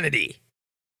Inhumanity.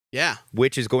 Yeah.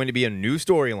 Which is going to be a new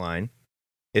storyline.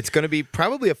 It's going to be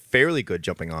probably a fairly good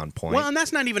jumping on point. Well, and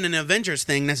that's not even an Avengers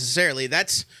thing necessarily.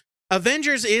 That's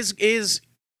Avengers is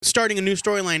starting a new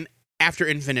storyline after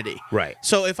Infinity. Right.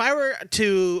 So if I were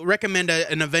to recommend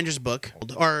an Avengers book,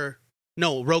 Rogue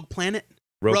Planet?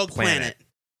 Rogue Planet.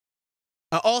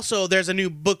 Also, there's a new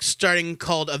book starting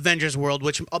called Avengers World,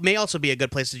 which may also be a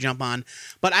good place to jump on.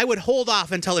 But I would hold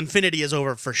off until Infinity is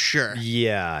over for sure.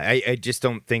 Yeah, I just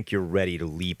don't think you're ready to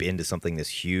leap into something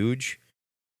this huge.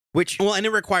 And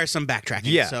it requires some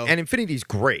backtracking. Yeah, so. and Infinity's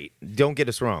great. Don't get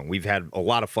us wrong. We've had a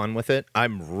lot of fun with it.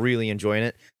 I'm really enjoying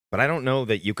it. But I don't know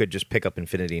that you could just pick up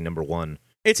Infinity #1.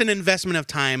 It's an investment of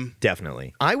time.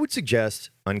 Definitely. I would suggest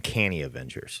Uncanny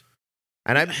Avengers.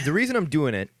 And the reason I'm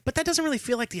doing it... But that doesn't really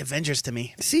feel like the Avengers to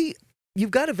me. See, you've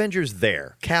got Avengers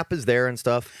there. Cap is there and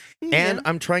stuff. Yeah. And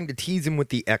I'm trying to tease him with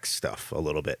the X stuff a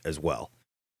little bit as well.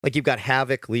 Like, you've got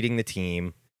Havoc leading the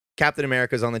team. Captain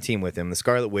America's on the team with him. The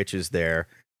Scarlet Witch is there.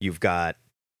 You've got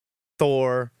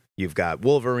Thor. You've got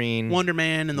Wolverine. Wonder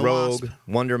Man and the Rogue, Wasp.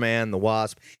 Wonder Man, the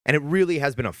Wasp. And it really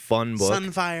has been a fun book.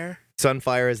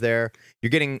 Sunfire is there. You're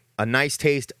getting a nice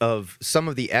taste of some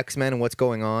of the X-Men and what's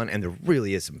going on, and there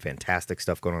really is some fantastic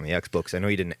stuff going on in the X books. I know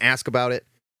you didn't ask about it,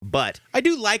 but I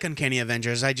do like Uncanny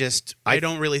Avengers. I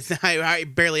don't really I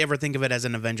barely ever think of it as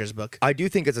an Avengers book. I do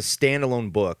think it's a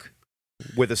standalone book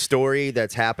with a story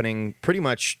that's happening pretty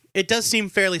much. It does seem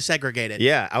fairly segregated.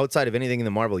 Yeah, outside of anything in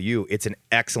the Marvel U, it's an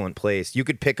excellent place. You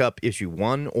could pick up issue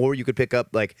 1, or you could pick up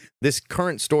like this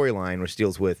current storyline, which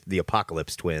deals with the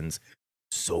Apocalypse twins.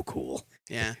 So cool.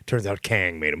 Yeah. Turns out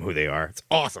Kang made them who they are. It's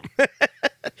awesome.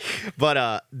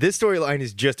 But this storyline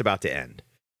is just about to end.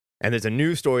 And there's a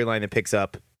new storyline that picks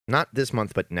up, not this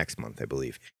month, but next month, I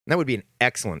believe. And that would be an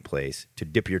excellent place to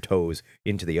dip your toes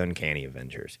into the Uncanny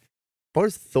Avengers. As far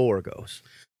as Thor goes.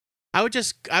 I would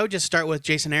just start with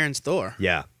Jason Aaron's Thor.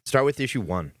 Yeah. Start with issue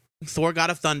 1. Thor God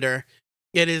of Thunder.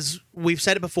 It is, we've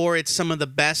said it before, it's some of the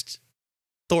best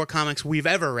Thor comics we've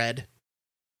ever read.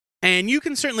 And you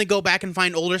can certainly go back and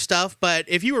find older stuff, but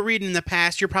if you were reading in the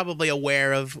past, you're probably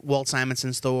aware of Walt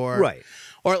Simonson's Thor. Right.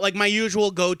 Or like my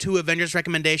usual go-to Avengers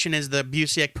recommendation is the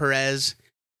Busiek-Perez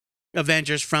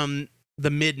Avengers from the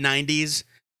mid-90s.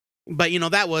 But,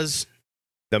 that was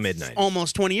the mid-90s.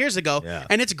 Almost 20 years ago. Yeah.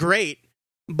 And it's great.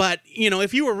 But,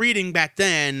 if you were reading back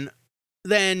then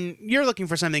then you're looking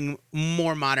for something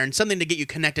more modern, something to get you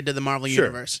connected to the Marvel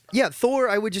Universe. Yeah, Thor,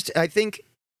 I think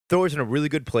Thor's in a really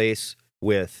good place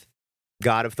with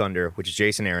God of Thunder, which is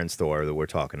Jason Aaron's Thor that we're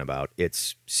talking about.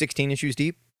 It's 16 issues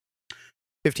deep.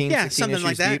 15, yeah, 16 something issues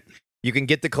like that. deep. You can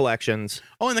get the collections.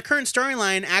 Oh, and the current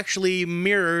storyline actually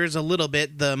mirrors a little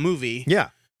bit the movie. Yeah,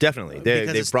 definitely.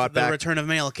 They've brought back the return of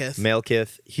Malekith.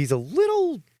 Malekith. He's a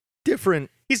little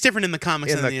different. He's different in the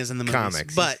comics than he is in the movies.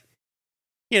 Comics. But,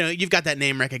 you've got that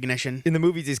name recognition. In the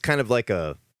movies, he's kind of like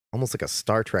almost like a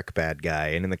Star Trek bad guy.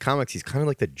 And in the comics, he's kind of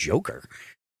like the Joker.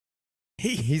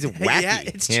 He's wacky. Yeah,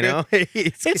 it's true. You know?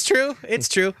 It's true. It's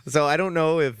true. So I don't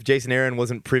know if Jason Aaron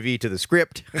wasn't privy to the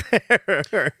script.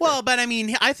 Well, but I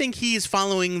mean, I think he's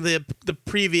following the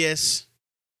previous.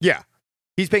 Yeah,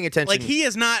 he's paying attention. Like he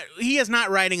is not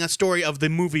writing a story of the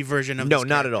movie version of. No, this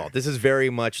not character. at all. This is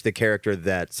very much the character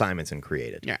that Simonson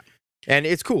created. Yeah, and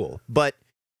it's cool. But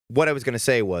what I was going to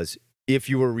say was, if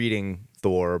you were reading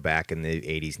Thor back in the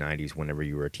 80s, 90s, whenever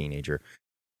you were a teenager,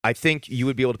 I think you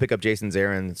would be able to pick up Jason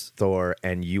Aaron's Thor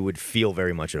and you would feel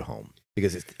very much at home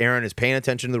because Aaron is paying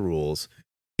attention to the rules.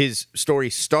 His story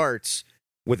starts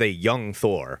with a young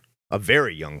Thor, a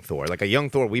very young Thor, like a young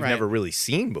Thor we've never really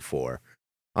seen before.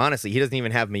 Honestly, he doesn't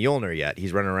even have Mjolnir yet.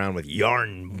 He's running around with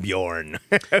Yarnbjorn,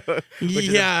 which is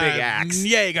a big axe.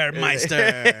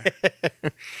 Jägermeister.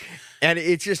 And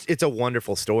it's a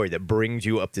wonderful story that brings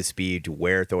you up to speed to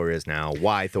where Thor is now,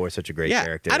 why Thor's such a great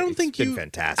character. It's been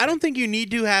fantastic. I don't think you need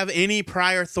to have any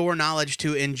prior Thor knowledge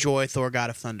to enjoy Thor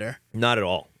God of Thunder. Not at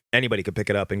all. Anybody could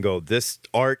pick it up and go, this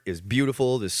art is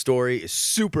beautiful. This story is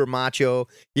super macho.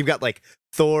 You've got like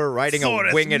Thor riding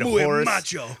a winged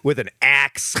horse with an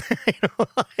axe.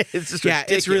 It's just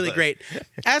ridiculous. It's really great.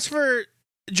 As for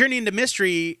Journey into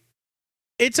Mystery,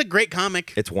 it's a great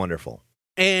comic. It's wonderful.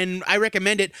 And I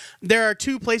recommend it. There are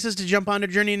two places to jump onto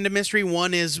Journey into Mystery.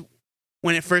 One is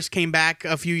when it first came back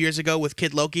a few years ago with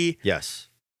Kid Loki. Yes.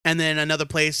 And then another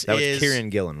place that was is... Kieran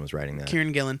Gillen was writing that.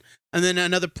 Kieran Gillen. And then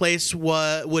another place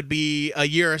would be a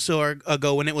year or so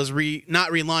ago when it was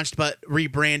not relaunched, but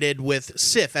rebranded with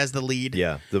Sif as the lead.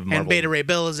 Yeah. And Beta Ray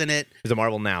Bill is in it. It's a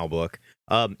Marvel Now book.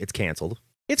 It's canceled.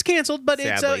 It's canceled, but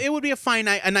Sadly. it would be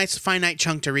a nice finite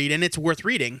chunk to read, and it's worth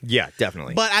reading. Yeah,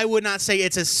 definitely. But I would not say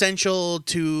it's essential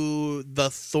to the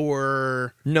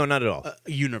Thor. No, not at all.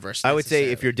 Universe. I would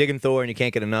say if you're digging Thor and you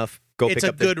can't get enough, go pick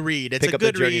up It's a good read. It's pick a up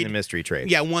good the Journey read. into Mystery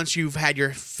trade. Yeah, once you've had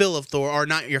your fill of Thor, or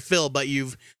not your fill, but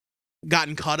you've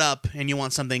gotten caught up and you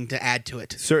want something to add to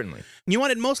it. Certainly. You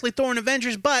wanted mostly Thor and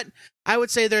Avengers, but I would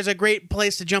say there's a great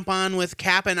place to jump on with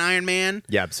Cap and Iron Man.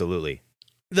 Yeah, absolutely.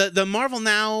 The Marvel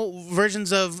Now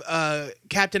versions of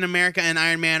Captain America and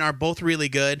Iron Man are both really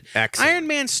good. Excellent. Iron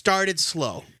Man started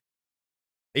slow.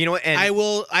 You know what? And I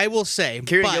will say.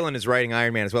 Kieran but Gillen is writing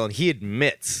Iron Man as well, and he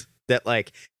admits that,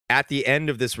 like, at the end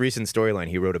of this recent storyline,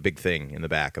 he wrote a big thing in the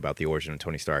back about the origin of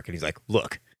Tony Stark, and he's like,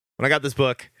 look, when I got this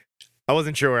book, I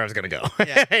wasn't sure where I was going to go.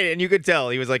 Yeah. And you could tell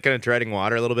he was, like, kind of treading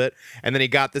water a little bit, and then he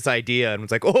got this idea and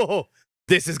was like, oh,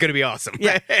 this is going to be awesome.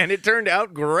 Yeah. And it turned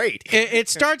out great. It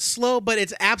starts slow, but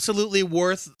it's absolutely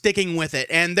worth sticking with it.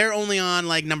 And they're only on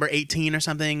like number 18 or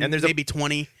something, And there's maybe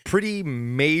 20. Pretty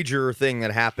major thing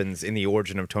that happens in the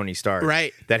origin of Tony Stark.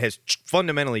 Right. That has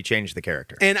fundamentally changed the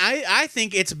character. And I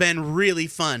think it's been really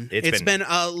fun. It's been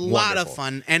a lot of wonderful.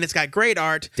 fun, and it's got great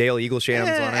art. Dale Eaglesham's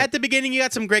on it. At the beginning, you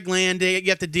got some Greg Land you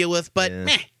have to deal with, but Yeah.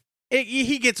 meh.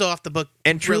 He gets off the book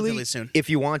And truly, relatively soon. if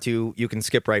you want to, you can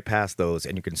skip right past those,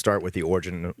 and you can start with the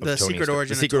origin of The Tony secret Stark.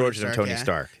 origin The secret origin of Tony yeah.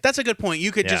 Stark. That's a good point.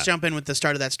 You could just Yeah. jump in with the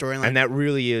start of that storyline. And that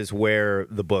really is where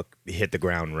the book hit the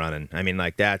ground running. I mean,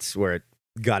 like, that's where it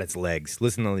got its legs.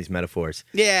 Listen to all these metaphors.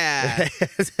 yeah.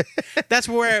 That's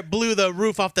where it blew the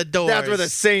roof off the doors. That's where the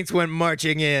Saints went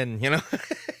marching in, you know?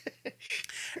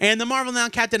 And the Marvel Now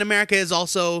Captain America is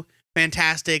also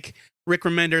fantastic. Rick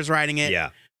Remender's writing it. Yeah.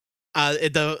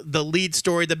 The lead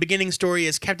story, the beginning story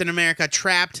is Captain America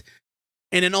trapped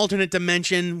in an alternate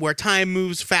dimension where time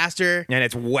moves faster. And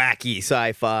it's wacky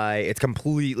sci-fi. It's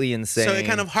completely insane. So it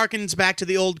kind of harkens back to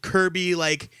the old Kirby,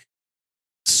 like,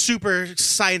 super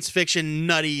science fiction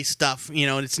nutty stuff. You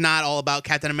know, it's not all about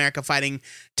Captain America fighting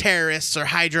terrorists or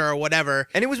Hydra or whatever.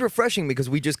 And it was refreshing because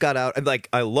we just got out, and, like,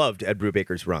 I loved Ed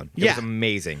Brubaker's run. It Yeah. was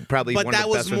amazing. Probably But one of that the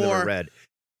was best ones I've more ever read.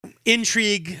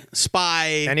 Intrigue,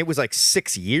 spy. And it was like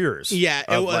 6 years. Yeah, it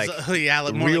of, was like,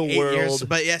 like more real like 8 world. years.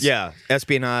 But yes. Yeah,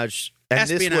 espionage. And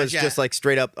this Espionage, was yeah. just like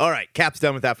straight up, all right, Cap's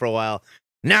done with that for a while.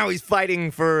 Now he's fighting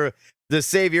for the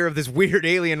savior of this weird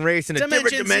alien race in a different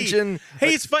Dimension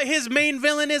dimension. His main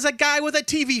villain is a guy with a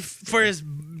TV for his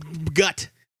gut.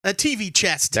 A TV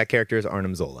chest. That character is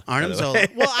Arnim Zola. by Arnim the Zola. way.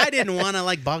 Well, I didn't want to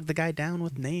like bog the guy down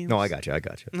with names. No, I got you.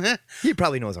 He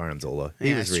probably knows Arnim Zola. He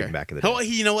Yeah, was that's reading true. back in the day. Oh,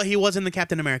 you know what? He was in the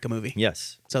Captain America movie.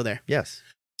 Yes. So there. Yes.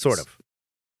 Sort of.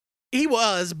 He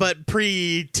was, but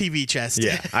pre-TV chest.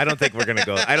 Yeah. I don't think we're going to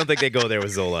go. I don't think they go there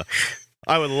with Zola.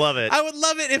 I would love it. I would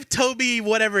love it if Toby,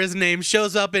 whatever his name,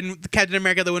 shows up in the Captain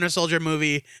America: The Winter Soldier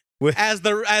movie With- as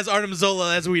Arnim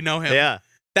Zola as we know him. Yeah.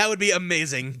 That would be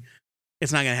amazing.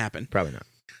 It's not going to happen. Probably not.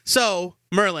 So,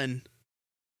 Merlin,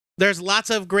 there's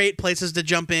lots of great places to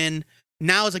jump in.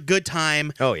 Now is a good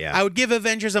time. Oh, yeah. I would give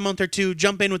Avengers a month or two,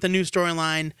 jump in with a new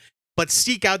storyline, but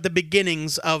seek out the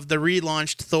beginnings of the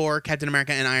relaunched Thor, Captain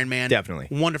America, and Iron Man. Definitely.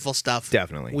 Wonderful stuff.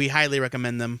 Definitely. We highly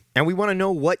recommend them. And we want to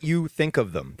know what you think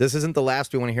of them. This isn't the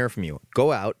last we want to hear from you.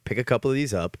 Go out, pick a couple of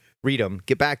these up, read them,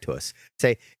 get back to us.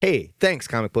 Say, hey, thanks,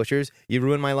 comic pushers. You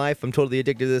ruined my life. I'm totally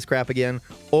addicted to this crap again.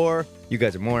 Or, you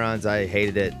guys are morons. I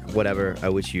hated it. Whatever. I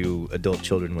wish you adult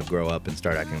children would grow up and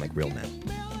start acting like real men.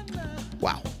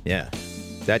 Wow. Yeah.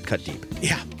 That cut deep.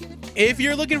 Yeah. If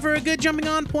you're looking for a good jumping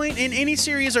on point in any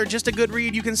series or just a good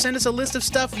read, you can send us a list of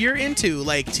stuff you're into,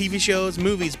 like TV shows,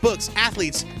 movies, books,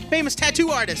 athletes, famous tattoo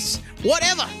artists,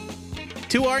 whatever,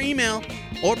 to our email,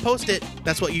 or post it.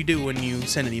 That's what you do when you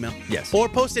send an email. Yes. Or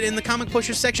post it in the Comic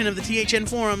Pushers section of the THN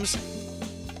forums,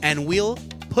 and we'll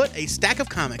put a stack of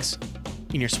comics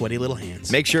in your sweaty little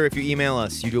hands. Make sure if you email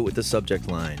us, you do it with the subject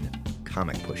line,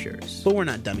 Comic Pushers. But we're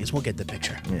not dummies. We'll get the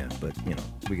picture. Yeah, but, you know,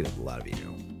 we get a lot of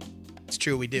email. It's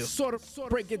true, we do. Sort of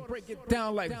break it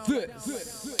down like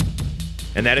this.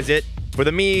 And that is it for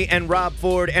the me and Rob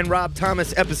Ford and Rob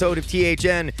Thomas episode of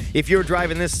THN. If you're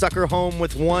driving this sucker home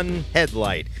with one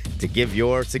headlight to give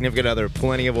your significant other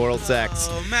plenty of oral sex,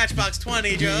 Oh, Matchbox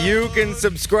 20, Joe. you can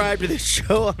subscribe to the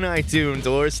show on iTunes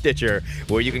or Stitcher,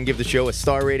 where you can give the show a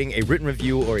star rating, a written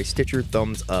review, or a Stitcher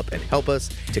thumbs up and help us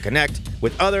to connect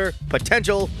with other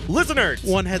potential listeners.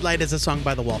 One Headlight is a song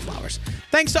by the Wallflowers.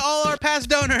 Thanks to all our past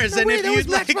donors. No And way, if that was you'd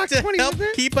like Matchbox to 20, help wasn't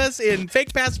it? keep us in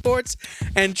fake passports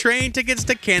and train tickets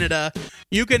to Canada,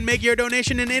 you can make your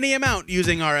donation in any amount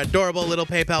using our adorable little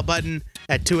PayPal button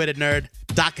at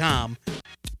twoheadednerd.com.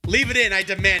 Leave it in, I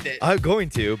demand it. I'm going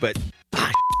to, but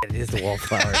it is the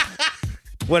Wallflowers.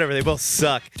 Whatever, they both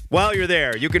suck. While you're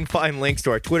there, you can find links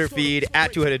to our Twitter feed,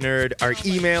 at @2headednerd, our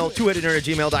email,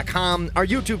 twoheadednerd@gmail.com, our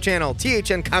YouTube channel,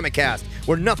 THN Comic Cast,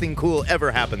 where nothing cool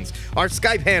ever happens, our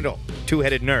Skype handle,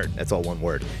 2headednerd, that's all one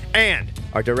word, and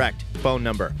our direct phone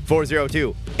number,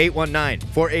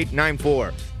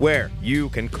 402-819-4894, where you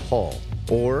can call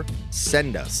or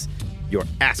send us your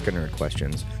Ask a Nerd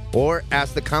questions, or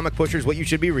ask the comic pushers what you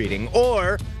should be reading,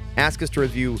 or Ask us to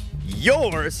review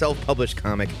your self-published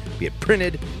comic, be it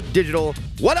printed, digital,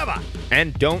 whatever.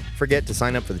 And don't forget to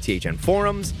sign up for the THN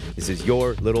forums. This is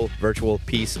your little virtual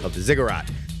piece of the ziggurat.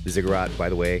 The ziggurat, by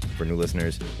the way, for new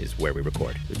listeners, is where we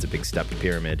record. It's a big stepped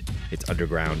pyramid. It's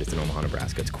underground. It's in Omaha,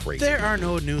 Nebraska. It's crazy. There are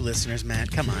no new listeners, Matt.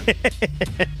 Come on.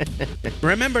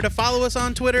 Remember to follow us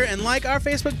on Twitter and like our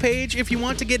Facebook page if you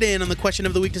want to get in on the Question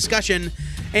of the Week discussion.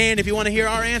 And if you want to hear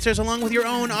our answers along with your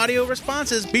own audio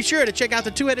responses, be sure to check out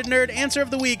the Two-Headed Nerd Answer of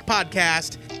the Week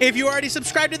podcast. If you already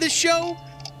subscribed to this show,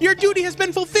 your duty has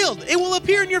been fulfilled. It will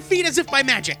appear in your feed as if by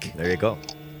magic. There you go.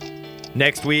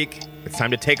 Next week, it's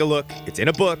time to take a look. It's in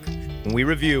a book, and we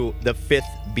review The Fifth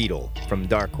Beatle from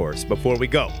Dark Horse. Before we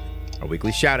go, our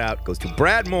weekly shout-out goes to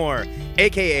Brad Moore,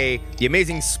 a.k.a. the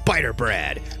amazing Spider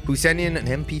Brad, who sent in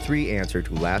an MP3 answer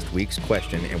to last week's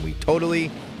question, and we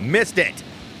totally missed it.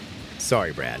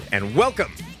 Sorry, Brad. And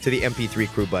welcome to the MP3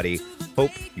 crew, buddy.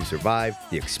 Hope you survived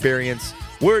the experience.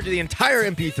 Word to the entire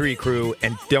MP3 crew,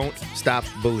 and don't stop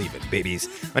believing,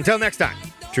 babies. Until next time,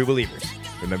 true believers,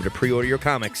 remember to pre-order your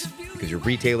comics, because your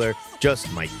retailer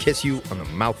just might kiss you on the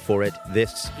mouth for it.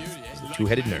 This is the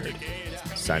Two-Headed Nerd,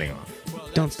 signing off.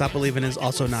 Don't Stop Believin' is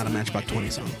also not a Matchbox 20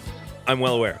 song. I'm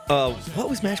well aware. What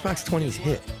was Matchbox 20's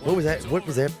hit? What was that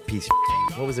piece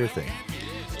of What was their thing?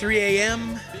 3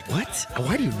 a.m. What?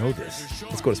 Why do you know this?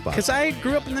 Let's go to Spotify. Because I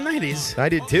grew up in the 90s. I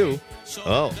did too.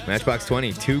 Oh, Matchbox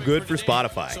 20, too good for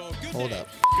Spotify. Hold up.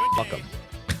 Fuck 'em.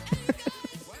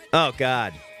 Oh,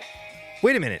 God.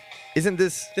 Wait a minute. Isn't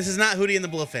this... This is not Hootie and the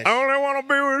Blowfish. I only want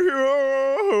to be with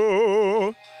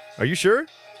you. Are you sure?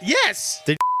 Yes!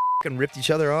 They fucking ripped each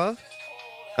other off?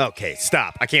 Okay,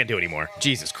 stop. I can't do it anymore.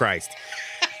 Jesus Christ.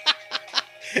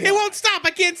 It won't stop.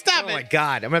 I can't stop it. Oh, my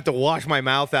God. I'm going to have to wash my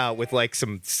mouth out with, like,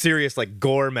 some serious, like,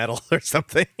 gore metal or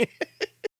something.